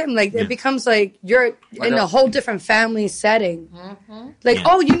crazy in a gym. Like it becomes like you're in a whole different family setting. Like,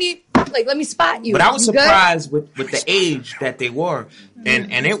 oh, you need let me spot you. But I was surprised with the age that they were,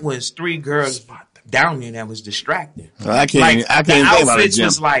 and it was three girls down there that was distracting. I can't think about the outfits gym.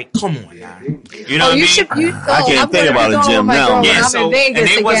 was like, come on now. You know what I mean? I can't think about the gym now. Yeah, so and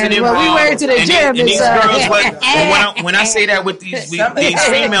they wasn't involved. When we went to the gym, and these girls when I say that with these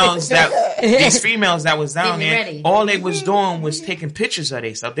females that was down there, all they was doing was taking pictures of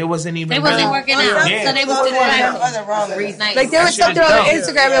themselves. They wasn't even. They wasn't really working out, so they was doing like there was something on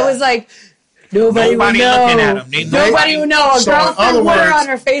Instagram that was like. Nobody would know. Looking at them. Nobody would know. A girlfriend wore her on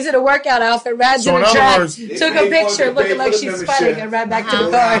her face in a workout outfit, ran to the track, took a picture looking like she's sweating, and ran back to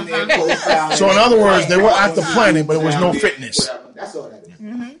the car. So in other words, they were at the planet, but it was no fitness. That's all that is.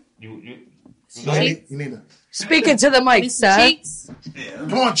 You need that. Speaking to the mic, sir.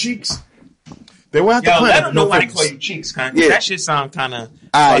 Come on, Cheeks. They were at the Yo, planet. let them know why they call you Cheeks, kind. Yeah. That shit sound kind of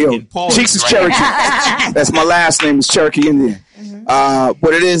Cheeks is Cherokee. That's my last name is Cherokee Indian.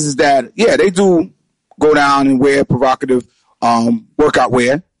 What it is that they do go down and wear provocative workout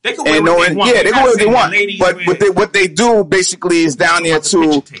wear. They can wear what they want. Yeah, they can wear what they want. But what they do basically is down there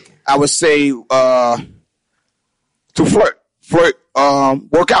to, I would say, to flirt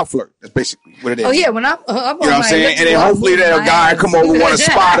workout flirt. That's basically what it is. Oh yeah, when I'm you know what I'm saying? And then hopefully that guy come over, want to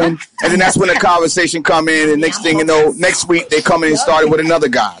spot him, and then that's when the conversation come in. And next thing you know, next week they come in and started with another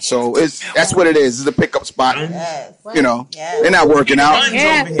guy. So that's what it is. It's a pickup spot. Yes. You know, they're not working out.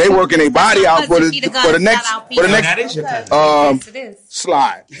 They working their body out for the next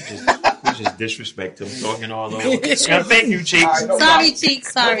slide. We just disrespect him, talking all over. Thank you, Cheeks. Sorry,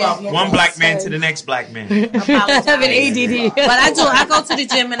 Cheeks. Sorry. One black man to the next black man. I have an ADD. But I go to the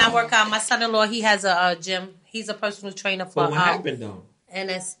gym and I work out. My son-in-law, he has a gym. He's a personal trainer for. But what happened though?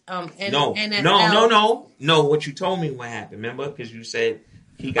 No. What you told me what happened? Remember? Because you said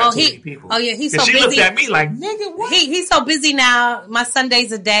he got too many people. Oh yeah, he's so busy. She looked at me like, nigga, what? He's so busy now. My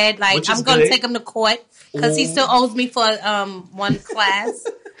Sundays are dead. Like I'm gonna take him to court because he still owes me for one class.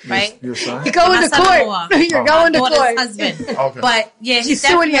 Right? Your son? You're going to court. You're going to court. Husband. Okay. But yeah, he She's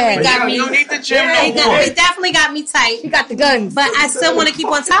suing definitely got me. You don't need the gym no He more. definitely got me tight. He got the guns. But I still want to keep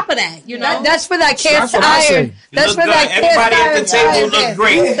on top of that. You know, that's for that cast iron. That's for that everybody at the table look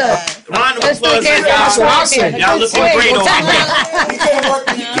great. Round of applause. That's what I said. Y'all looking great over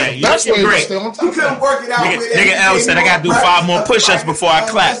That's here. You looking great. You couldn't work it out. Nigga L said I gotta do 5 more push-ups before I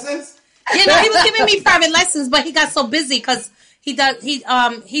clap. You know, he was giving me private lessons, but he got so busy because he's a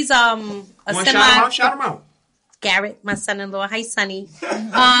Shout him out. Garrett, my son-in-law. Hi, Sonny.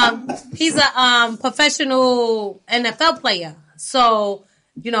 He's a professional NFL player. So,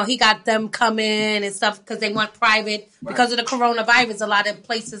 you know, he got them come in and stuff because they want private. Because of the coronavirus, a lot of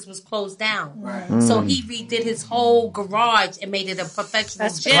places was closed down. Right. So he redid his whole garage and made it a professional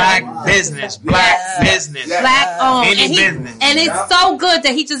gym. Black business. Black owned. Any business. And it's so good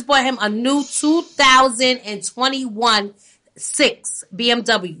that he just bought him a new 2021 6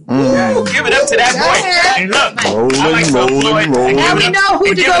 BMW. Give it up to that boy. And look, I like to applaud. Now we know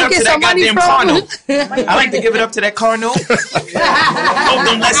who to go get some money from. I like to give it up to that car note. Hope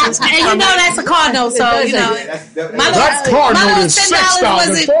them lessons keep and you know that's a car note, so you know my little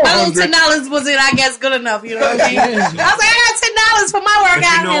 $10 wasn't, I guess, good enough. You know what I mean? I was like, I got $10 for my workout.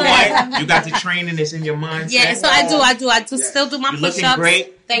 But you know what? You got the training that's in your mind. Yeah, so I do still do my push-ups. Looking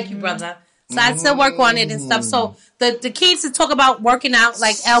great. Thank you, brother. So I still work on it and stuff. So the key to talk about working out,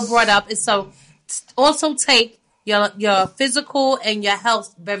 like Elle brought up, is so also take your physical and your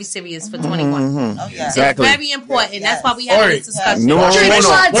health very serious for 21. Oh, yeah. Exactly. It's very important. Yes. That's why we have this discussion.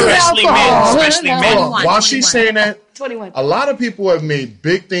 Especially men. While she's saying that, 21. a lot of people have made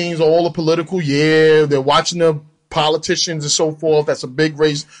big things, all the political year. They're watching the politicians and so forth. That's a big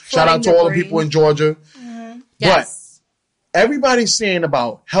race. Shout out to all the people in Georgia. Yes. But everybody's saying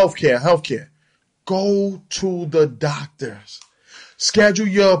about healthcare. Go to the doctors. Schedule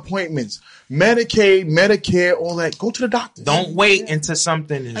your appointments. Medicaid, Medicare, all that. Go to the doctor. Don't wait until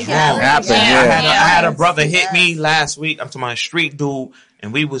something is wrong. Happen. I had a brother hit me last week. I'm talking about a street dude,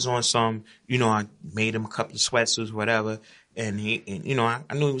 and we was on some, you know, I made him a couple of sweatsuits, whatever. And you know, I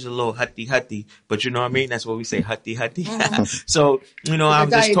knew he was a little hutty, but you know what I mean? That's what we say, hutty. So, you know, I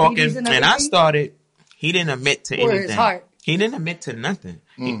was just talking, and I started, he didn't admit to anything. He didn't admit to nothing.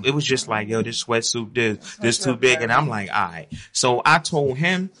 It was just like, yo, this sweatsuit, this too big. And I'm like, all right. So I told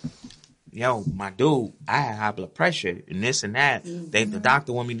him, yo, my dude, I had high blood pressure and this and that. The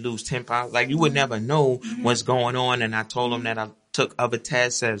doctor wanted me to lose 10 pounds. Like, you would never know what's going on. And I told him that I took other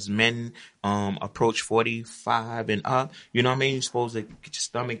tests as men approach 45 and up. You know what I mean? You're supposed to get your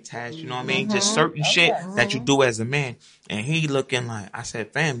stomach test. You know what I mean? Just certain shit that you do as a man. And he looking like, I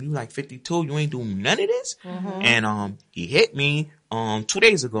said, fam, you like 52. You ain't doing none of this? And he hit me 2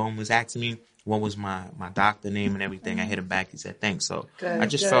 days ago and was asking me what was my doctor name and everything. I hit him back. He said, thanks. So I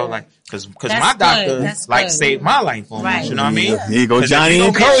just felt like, cause my doctor saved my life almost. You know what I mean? Here you go, Johnny,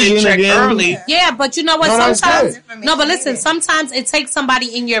 encouraging again. Early. Yeah, but you know what? Sometimes it takes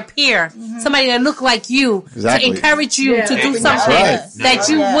somebody in your peer, somebody that look like you, to encourage you to do something that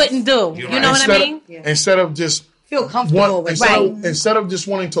you wouldn't do. You know what I mean? Instead of just feel comfortable with instead of just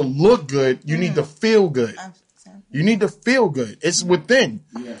wanting to look good, you need to feel good. You need to feel good. It's within.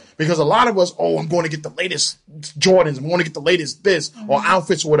 Because a lot of us, I'm going to get the latest Jordans. I'm going to get the latest this or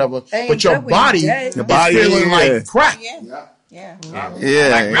outfits or whatever. But your body is feeling like crap. My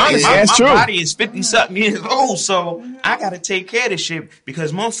body is 50-something years old, so I got to take care of this shit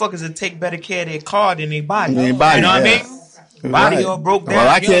because motherfuckers will take better care of their car than their body. You know what I mean? Body all broke down. Well,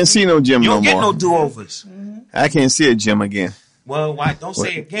 I can't see no gym no more. You don't get no do-overs. I can't see a gym again. Well, why? Don't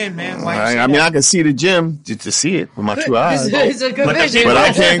say it again, man. I mean, I can see the gym just to see it with my 2 eyes. It's a good vision. But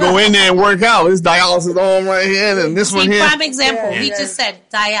I can't go in there and work out. This dialysis arm right here and this one here. Prime example. He just said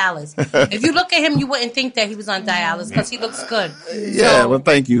dialysis. If you look at him, you wouldn't think that he was on dialysis because he looks good. Yeah, well,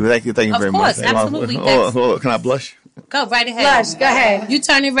 thank you very much. Of course, absolutely. Hold on, can I blush? Go right ahead. Blush. Go ahead. You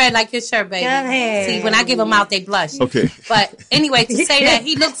turn it red like your shirt, baby. Go ahead. See, when I give them out, they blush. Okay. But anyway, to say that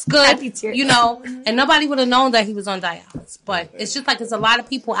he looks good, you know, and nobody would have known that he was on dialysis. But it's just like there's a lot of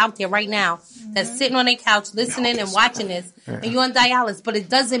people out there right now that's sitting on their couch listening and watching this, and you're on dialysis. But it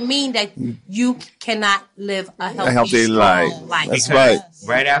doesn't mean that you cannot live a healthy life. That's right.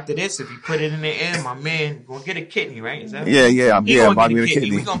 Right after this, if you put it in the air, my man, gonna get a kidney, right? Is that Yeah, I'm about to get a kidney.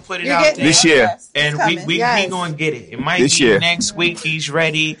 kidney. We're gonna put it out there this year. And we gonna get it. It might This be year. next week. He's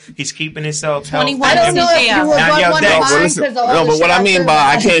ready. He's keeping himself healthy. 21 I don't know if you would Now, want yo, one of Dex. mine. No, but what I mean by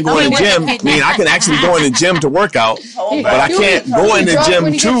I can't go in the gym, I mean I can actually go in the gym to work out, but I can't go in the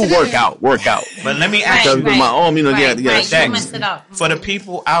gym to work out. But let me ask you, Because my arm, you know, Dex, mess it up. for the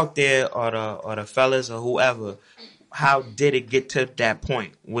people out there or the fellas or whoever, how did it get to that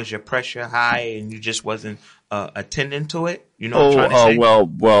point? Was your pressure high and you just wasn't attending to it? You know what I'm trying to say?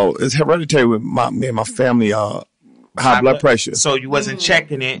 Well, it's hereditary with my family. High blood pressure. So you wasn't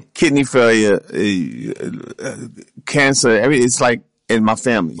checking it. Kidney failure, cancer. It's like in my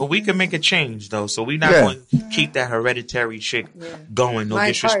family. But we can make a change though, so we're not going to keep that hereditary shit going. No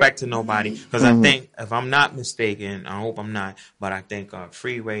disrespect to nobody, because I think, if I'm not mistaken, I hope I'm not, but I think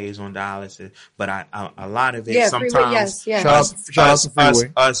Freeway is on dialysis. But a lot of it sometimes,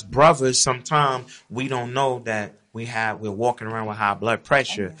 us brothers, sometimes we don't know that we're walking around with high blood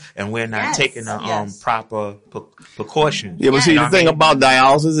pressure and we're not taking the proper precautions. Yeah, but see, the thing about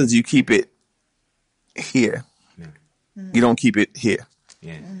dialysis is you keep it here. You don't keep it here.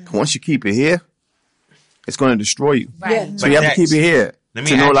 Yeah. Once you keep it here, it's going to destroy you. Right. So you have to keep it here.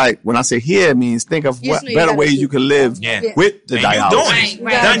 To know, like, when I say here, it means think of what better ways you can live with the dialysis. You doing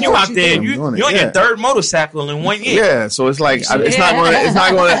it. Done, you out there. You're on your third motorcycle in 1 year. Yeah, so it's like, it's not going to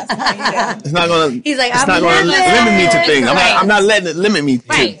He's like, limit me to things. I'm not letting it limit me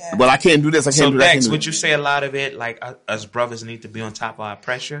to, well, I can't do this, I can't do that. Would you say a lot of it, like, us brothers need to be on top of our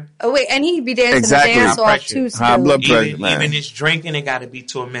pressure? Oh, wait, and he'd be dancing the dance off too. High blood pressure, man. Even this drinking, it got to be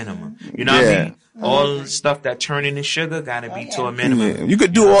to a minimum. You know what I mean? All the stuff that turn into sugar got to be to a minimum. Yeah. You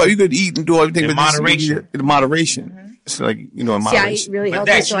could eat and do everything, in moderation. In moderation. It's like, in moderation. See, I really but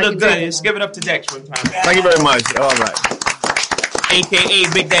Dex, you look good. Let's give it up to Dex one time. Thank you very much. All right.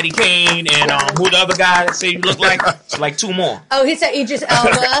 AKA Big Daddy Kane, and who the other guy say you look like? It's like two more. Oh, he said Idris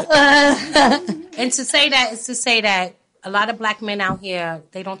Elba. And to say that is to say that a lot of black men out here,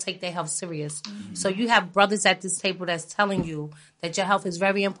 they don't take their health serious. So you have brothers at this table that's telling you that your health is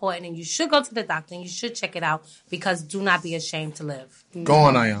very important and you should go to the doctor and you should check it out, because do not be ashamed to live. Go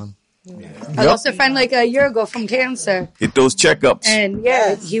on, Ayan. I lost a friend like a year ago from cancer. Get those checkups. And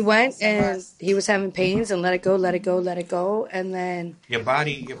he went and he was having pains and let it go. And then your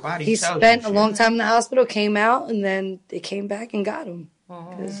body he spent a long time in the hospital, came out, and then they came back and got him.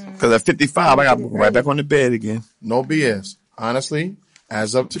 Because at 55, I got right back on the bed again. No BS. Honestly,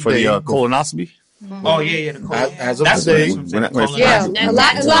 as of today. For the colonoscopy? Oh, yeah. As of today. A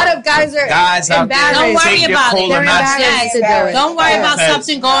lot of guys are out there. Don't worry about it. They're embarrassed to do it. Don't worry about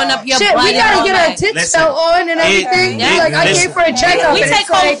something going up your butt. We gotta get our tits so on and everything. Like, I came for a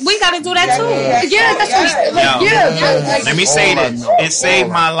checkup. We gotta do that too. Yeah, that's Let me say this. It saved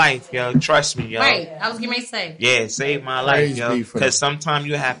my life, yo. Trust me, yo. Right. I was getting ready to say. Yeah, it saved my life, yo. Because sometimes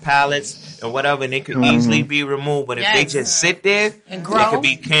you have pallets or whatever, and they could easily be removed. But if they just sit there, and grow, it could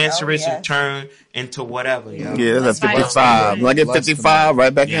be cancerous and turn into whatever, yo. Yeah, that's at 55. When I get 55,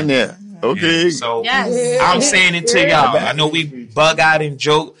 right back in there. Okay. So I'm saying it to y'all. I know we bug out and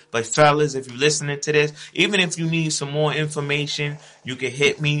joke, but fellas, if you're listening to this, even if you need some more information, you can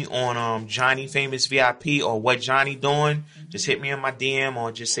hit me on Johnny Famous VIP or What Johnny Doing. Just hit me in my DM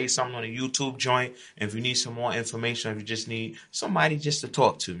or just say something on the YouTube joint. And if you need some more information, if you just need somebody just to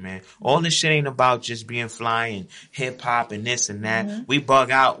talk to, man. All this shit ain't about just being fly and hip hop and this and that. We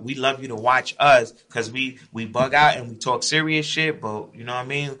bug out. We love you to watch us because we bug out and we talk serious shit, but you know what I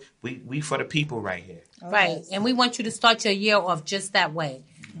mean? We for the people right here. Right. And we want you to start your year off just that way.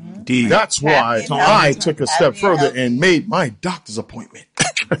 That's why I took a step further and made my doctor's appointment.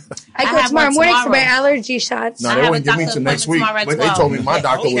 I go tomorrow morning for my allergy shots. No, they wouldn't give me till next week. But they told me my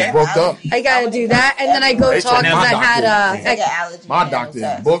doctor was booked up. I gotta do that, and then I go talk because I had my doctor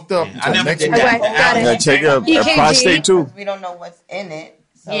is booked up until next week. I check your prostate too. We don't know what's in it.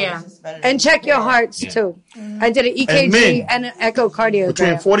 So and check your hearts too. I did an EKG and an echocardiogram.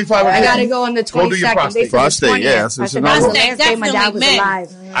 Between 45 and 50, I gotta go on the 22nd. They said prostate, yeah. I said, that's the last day my dad was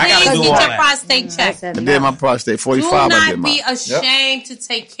alive. I Please get your prostate checked. I did my prostate. 45, Do I did not mine. be ashamed to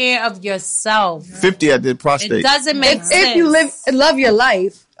take care of yourself. 50, I did prostate. It doesn't make sense. If you love your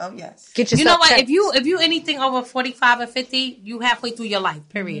life, oh yes, get yourself You know what? checked. If you anything over 45 or 50, you halfway through your life.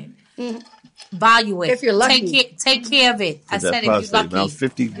 Period. Value it. If you're lucky. Take care of it. I Did that said if you're prostate, man. I lucky. was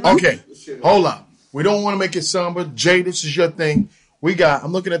 50. Okay, hold up. We don't want to make it somber. Jay, this is your thing.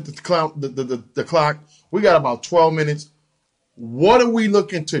 I'm looking at the clock. We got about 12 minutes. What are we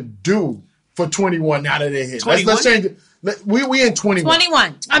looking to do for 21 now that they're here? Let's change it. We in 21.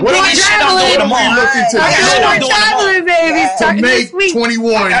 21. I'm going traveling. I'm traveling, baby. To make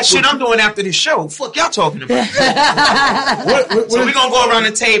 21. That shit I'm doing after the show. Fuck y'all talking about. So we're going to go around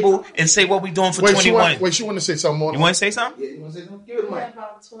the table and say what we doing for 21. Wait, she want to say something more? You want to say something? Yeah, you want to say something? Give it a mic.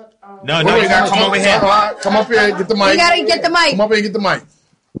 No, you got to come over here. Come up here and get the mic. You got to get the mic. Come up here and get the mic.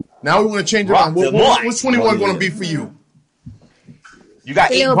 Now we want to change it on. What's 21 going to be for you? You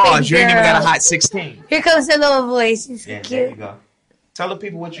got 8 Little bars. baby You ain't even got a girl. hot 16. Here comes the little voice. She's so Yeah, cute. there you go. Tell the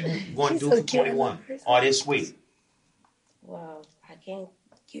people what you going to do for 21 or this week. Well, I can't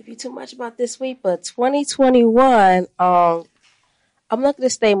give you too much about this week, but 2021, I'm looking to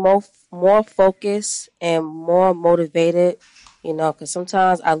stay more focused and more motivated, because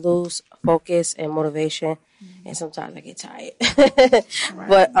sometimes I lose focus and motivation, and sometimes I get tired.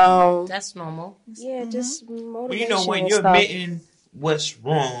 But that's normal. Yeah, just motivation. Well, you know, when and you're stuff. admitting what's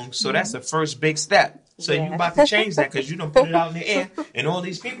wrong, so that's the first big step. So Yeah. you about to change that because you done put it out in the air, and all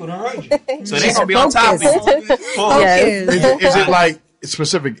these people done heard you. So they gonna be on top of you. Is it like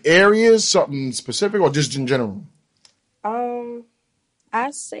specific areas, something specific, or just in general?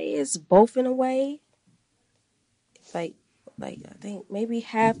 I say it's both in a way. Like I think maybe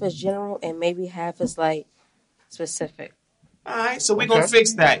half is general and maybe half is like specific. All right, so we're going to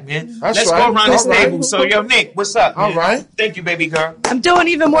fix that, man. That's Let's right. go around this All right. table. So, yo, Nick, what's up, man? All right. Thank you, baby girl. I'm doing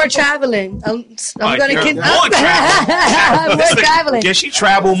even more traveling. I'm going to get more travel. more traveling. Yeah, she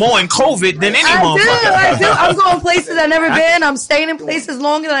traveled more in COVID than any motherfucker. I do. I'm going places I've never been. I'm staying in places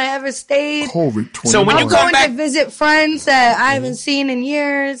longer than I ever stayed. COVID 20. So when you I'm come going back, to visit friends that I haven't seen in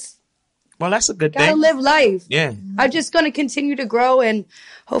years. well, that's a good Gotta thing. live life. Yeah. I'm just going to continue to grow and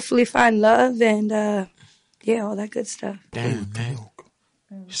hopefully find love and, all that good stuff. Damn, man.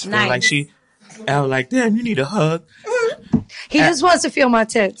 She feel like she, I was like, damn, you need a hug. He just wants to feel my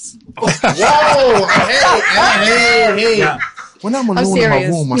tits. Whoa! Hey. Yeah. When I'm I'm alone in my serious.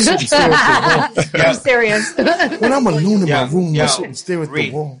 room, I sit and stare at the wall. I'm serious. When I'm alone in my room, Yo, I sit and stare at the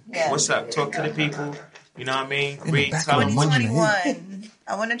Reed, wall. what's up? Talk to the people. You know what I mean? the Reed, back tell of them my what mind. you 21.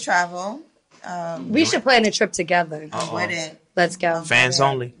 I want to travel. We should plan a trip together. I'm with it. Let's go. Fans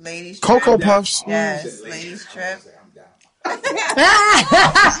only. Ladies Cocoa trip. Puffs. Yes, ladies trip.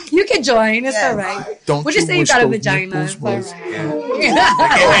 You can join. It's Yes. all right. Don't We'll just say you wish got a those vagina. nipples It's all was- right.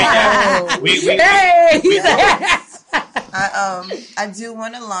 We Hey! I do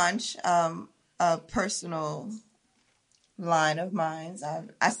want to launch a personal line of mine.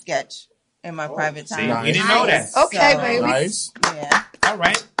 I sketch in my private see, time. we didn't know that. Okay, So, baby. Nice. Yeah. All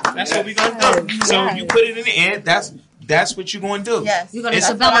right. That's what we're going to do. So you put it in the air. That's what you're going to do. Yes. You're gonna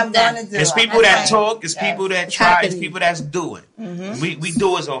It's- develop That's what I'm that. gonna do. It's people I'm that trying. talk. It's people that It's try. It's happening. people that's doing. We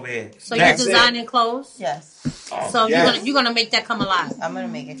doers over here. So you're That's it. designing clothes. Yes. So yes. you're gonna make that come alive. I'm gonna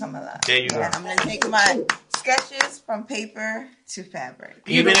make it come alive. There you go. I'm gonna take my sketches from paper to fabric.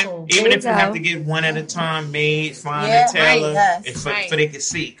 Even Beautiful. if you There you have go. to get one at a time made, find Yeah, and tailor, right, yes, and for right. they can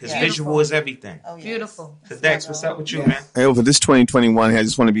see, because Yeah. visual is everything. Oh, yes. Beautiful. So Dex, what's up with you, man? Hey, for this 2021, I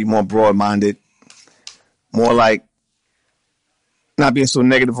just want to be more broad-minded, more like not being so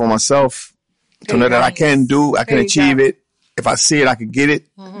negative on myself, to know that I can do, I can There you achieve go. it. If I see it, I can get it.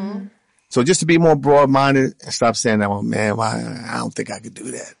 So just to be more broad-minded and stop saying that, well, man, why, I don't think I could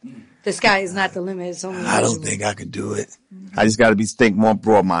do that. The sky is not the limit. It's only I don't visual. think I could do it. I just got to think more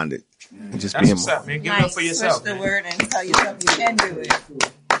broad-minded and just That's be what's more. up, man. Give it up for Switch yourself. the Man. word and tell yourself you can do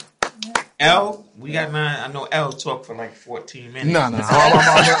it. L, we got 9. I know L talked for like 14 minutes. No.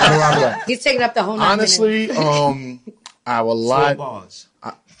 He's taking up the whole 9 minutes. Honestly, I have a 4 lot. bars.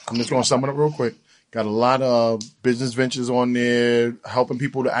 I'm just going to sum it up real quick. Got a lot of business ventures on there, helping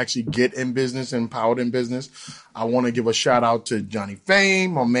people to actually get in business, empowered in business. I want to give a shout out to Johnny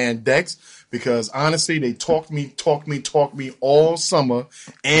Fame, my man Dex, because honestly, they talked me all summer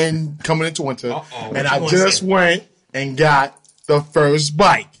and coming into winter. Uh-oh, And what I you just gonna say? went and got the first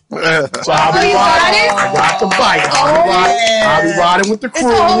bike. So I'll be you riding. got it? I got the bike. I'll be riding with the It's crew.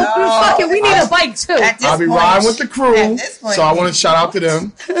 a whole fucking. We need a bike too. At this I'll be point- riding with the crew, at this point- so I want to shout out to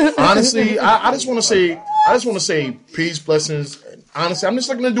them. Honestly, I just want to say peace, blessings. Honestly, I'm just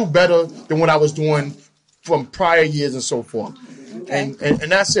looking to do better than what I was doing from prior years and so forth. And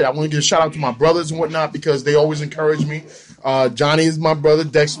that's it. I want to give a shout out to my brothers and whatnot because they always encourage me. Johnny is my brother.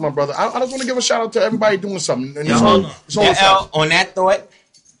 Dex is my brother. I just want to give a shout out to everybody doing something. And Yo, it's hold all- on. it's all Yeah, it's L, on that thought,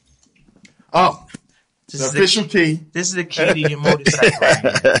 Oh, The official key. This is the key to your motorcycle.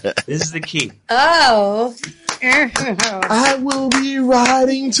 Right? This is the key. Oh. I will be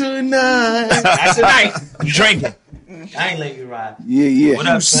riding tonight. That's tonight. You drinking. I ain't letting you ride. Yeah. What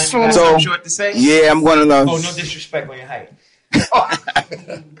up, son? You got So, something short to say? Yeah, I'm going to Oh, no disrespect on your height.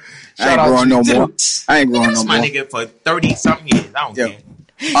 I ain't growing no more. I ain't growing no That's my more. nigga for 30-something years. I don't care.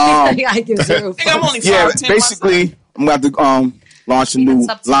 I give zero. Nigga, I'm only 5'10". Yeah, basically, I'm going to have to launch a new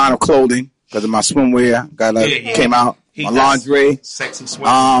line of clothing because of my swimwear. Came out. My lingerie. Sexy swim.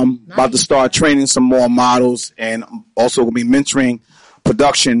 About to start training some more models, and I'm also going to be mentoring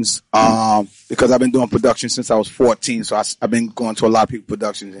productions because I've been doing production since I was 14. So I've been going to a lot of people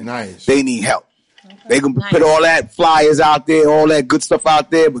productions, and they need help. They can put all that flyers out there, all that good stuff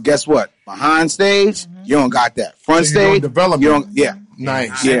out there, but guess what? Behind stage, you don't got that. Front stage, you don't. Yeah,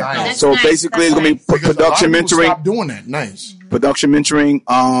 nice. Yeah. Nice. So basically, it's gonna be production mentoring. Stop doing that. Nice. Production mentoring,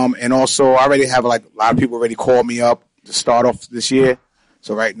 and also I already have like a lot of people already called me up to start off this year.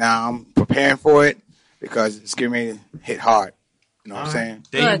 So right now I'm preparing for it because it's getting ready to hit hard. You know what I'm saying?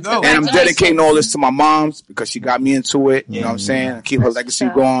 There you go. And I'm dedicating all this to my moms because she got me into it. You know what I'm saying? I keep her legacy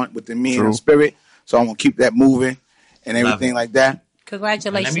going within me and her spirit. So I'm going to keep that moving and everything like that.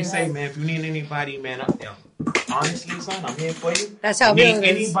 Congratulations. Let me say, man, if you need anybody, man, honestly, son, I'm here for you. That's how you it need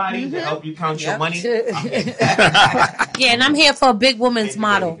is. anybody to help you count your money. I'm here. Yeah, and I'm here for a big woman's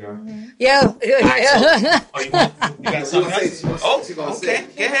model. Yeah. You got something else? Oh, okay.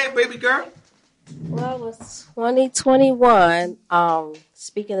 Go ahead, baby girl. Well, it's 2021.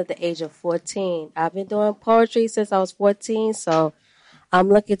 Speaking at the age of 14, I've been doing poetry since I was 14, so I'm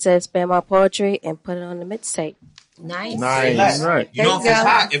looking to expand my poetry and put it on the mixtape. Nice. Right. You know,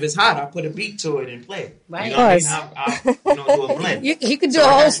 if it's hot, I'll put a beat to it and play. Right. You know what I mean? I'll do a blend. He could do a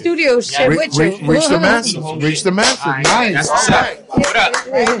whole studio shit with you. Reach the masses. Reach the masses. Nice. That's what's up. What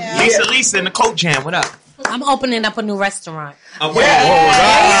up? Lisa in the Coke Jam. What up? I'm opening up a new restaurant.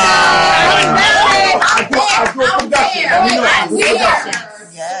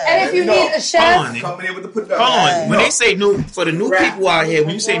 And if you need a chef, Hold on. When they say new, for the new people out here,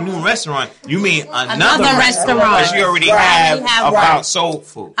 when you say new restaurant, you mean another restaurant. Because you already have about soul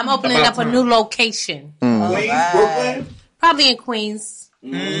food. I'm opening up a new location. Brooklyn? Probably in Queens.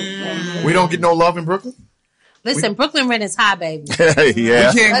 We don't get no love in Brooklyn? Listen, Brooklyn rent is high, baby.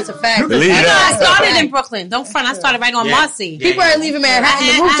 Yeah. that's a fact. I started in Brooklyn. Don't front. I started right on Marcy. People are leaving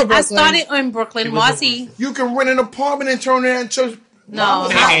Manhattan to move to Brooklyn. I started in Brooklyn, Marcy. You can rent an apartment and turn it into... No,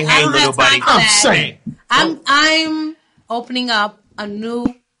 I don't have time for I'm that. saying. I'm opening up a new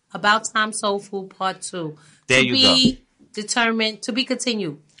About Time Soul Food Part 2. There to you be determined, to be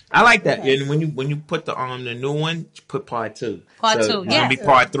continued. I like that. And when you put the new one, put part 2. Part 2, It's yeah. gonna be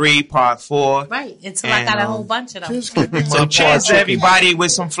part 3, part 4. Right, until I got a whole bunch of them. So cheers to everybody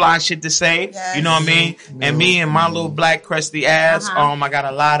with some fly shit to say. Yes. You know what I mean? And me and my little black crusty ass. I got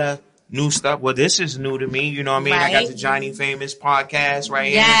a lot of new stuff. Well, this is new to me. You know what I mean? Right. I got the Johnny Famous podcast right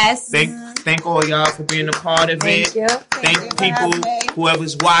here. Yes. Thank all y'all for being a part of it. Thank people,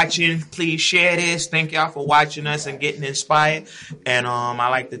 whoever's watching, please share this. Thank y'all for watching us and getting inspired. And I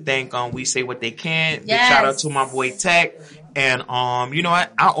like to thank We Say What They Can. Big shout out to my boy Tech. And you know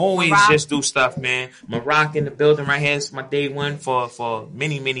what? I always just do stuff, man. Maroc in the building right here. It's my day one for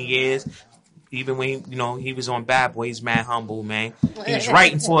many, many years. Even when he was on Bad Boy, he's mad humble, man. He's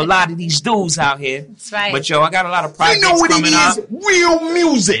writing for a lot of these dudes out here. That's right. But I got a lot of projects coming up. Real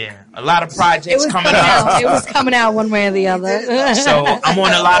music. Yeah, a lot of projects coming up. It was coming out one way or the other. So I'm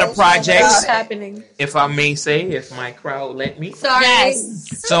on a lot of projects. What's happening? If I may say, if my crowd let me. Sorry.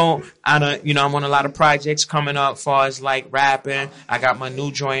 Yes. So I'm on a lot of projects coming up as far as like rapping. I got my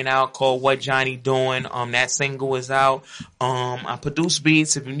new joint out called What Johnny Doing. That single is out. I produce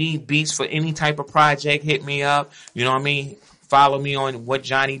beats. If you need beats for any type of project, hit me up. You know what I mean? Follow me on What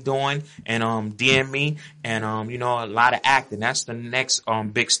Johnny Doing and DM me and a lot of acting. That's the next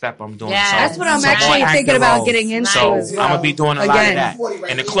big step I'm doing. Yeah, so, that's what I'm some actually more thinking acting about roles. getting into So as well. I'm gonna be doing a lot of that.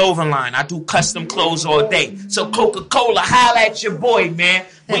 And the clothing line, I do custom clothes all day. So Coca-Cola, holla at your boy, man.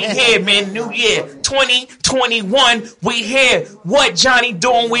 We here, man. New year 2021. We here. What Johnny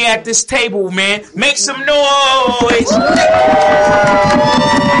Doing? We at this table, man. Make some noise.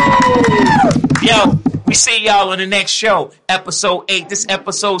 Yo. We see y'all on the next show, episode 8. This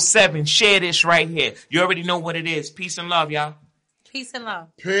episode 7. Share this right here. You already know what it is. Peace and love, y'all. Peace and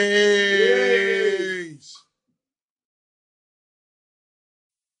love. Peace.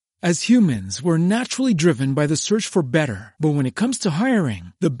 As humans, we're naturally driven by the search for better. But when it comes to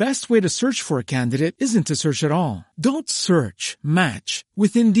hiring, the best way to search for a candidate isn't to search at all. Don't search, match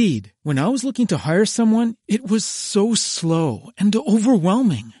with Indeed. When I was looking to hire someone, it was so slow and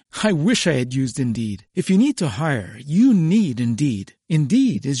overwhelming. I wish I had used Indeed. If you need to hire, you need Indeed.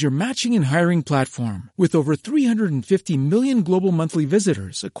 Indeed is your matching and hiring platform with over 350 million global monthly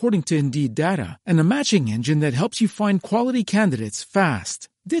visitors, according to Indeed data, and a matching engine that helps you find quality candidates fast.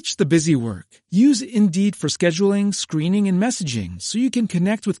 Ditch the busy work. Use Indeed for scheduling, screening, and messaging so you can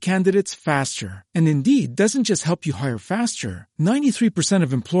connect with candidates faster. And Indeed doesn't just help you hire faster. 93%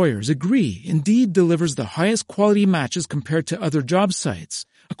 of employers agree Indeed delivers the highest quality matches compared to other job sites,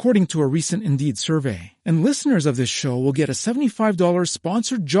 according to a recent Indeed survey. And listeners of this show will get a $75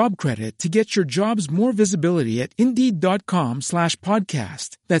 sponsored job credit to get your jobs more visibility at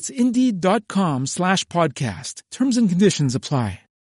Indeed.com/podcast. That's Indeed.com/podcast. Terms and conditions apply.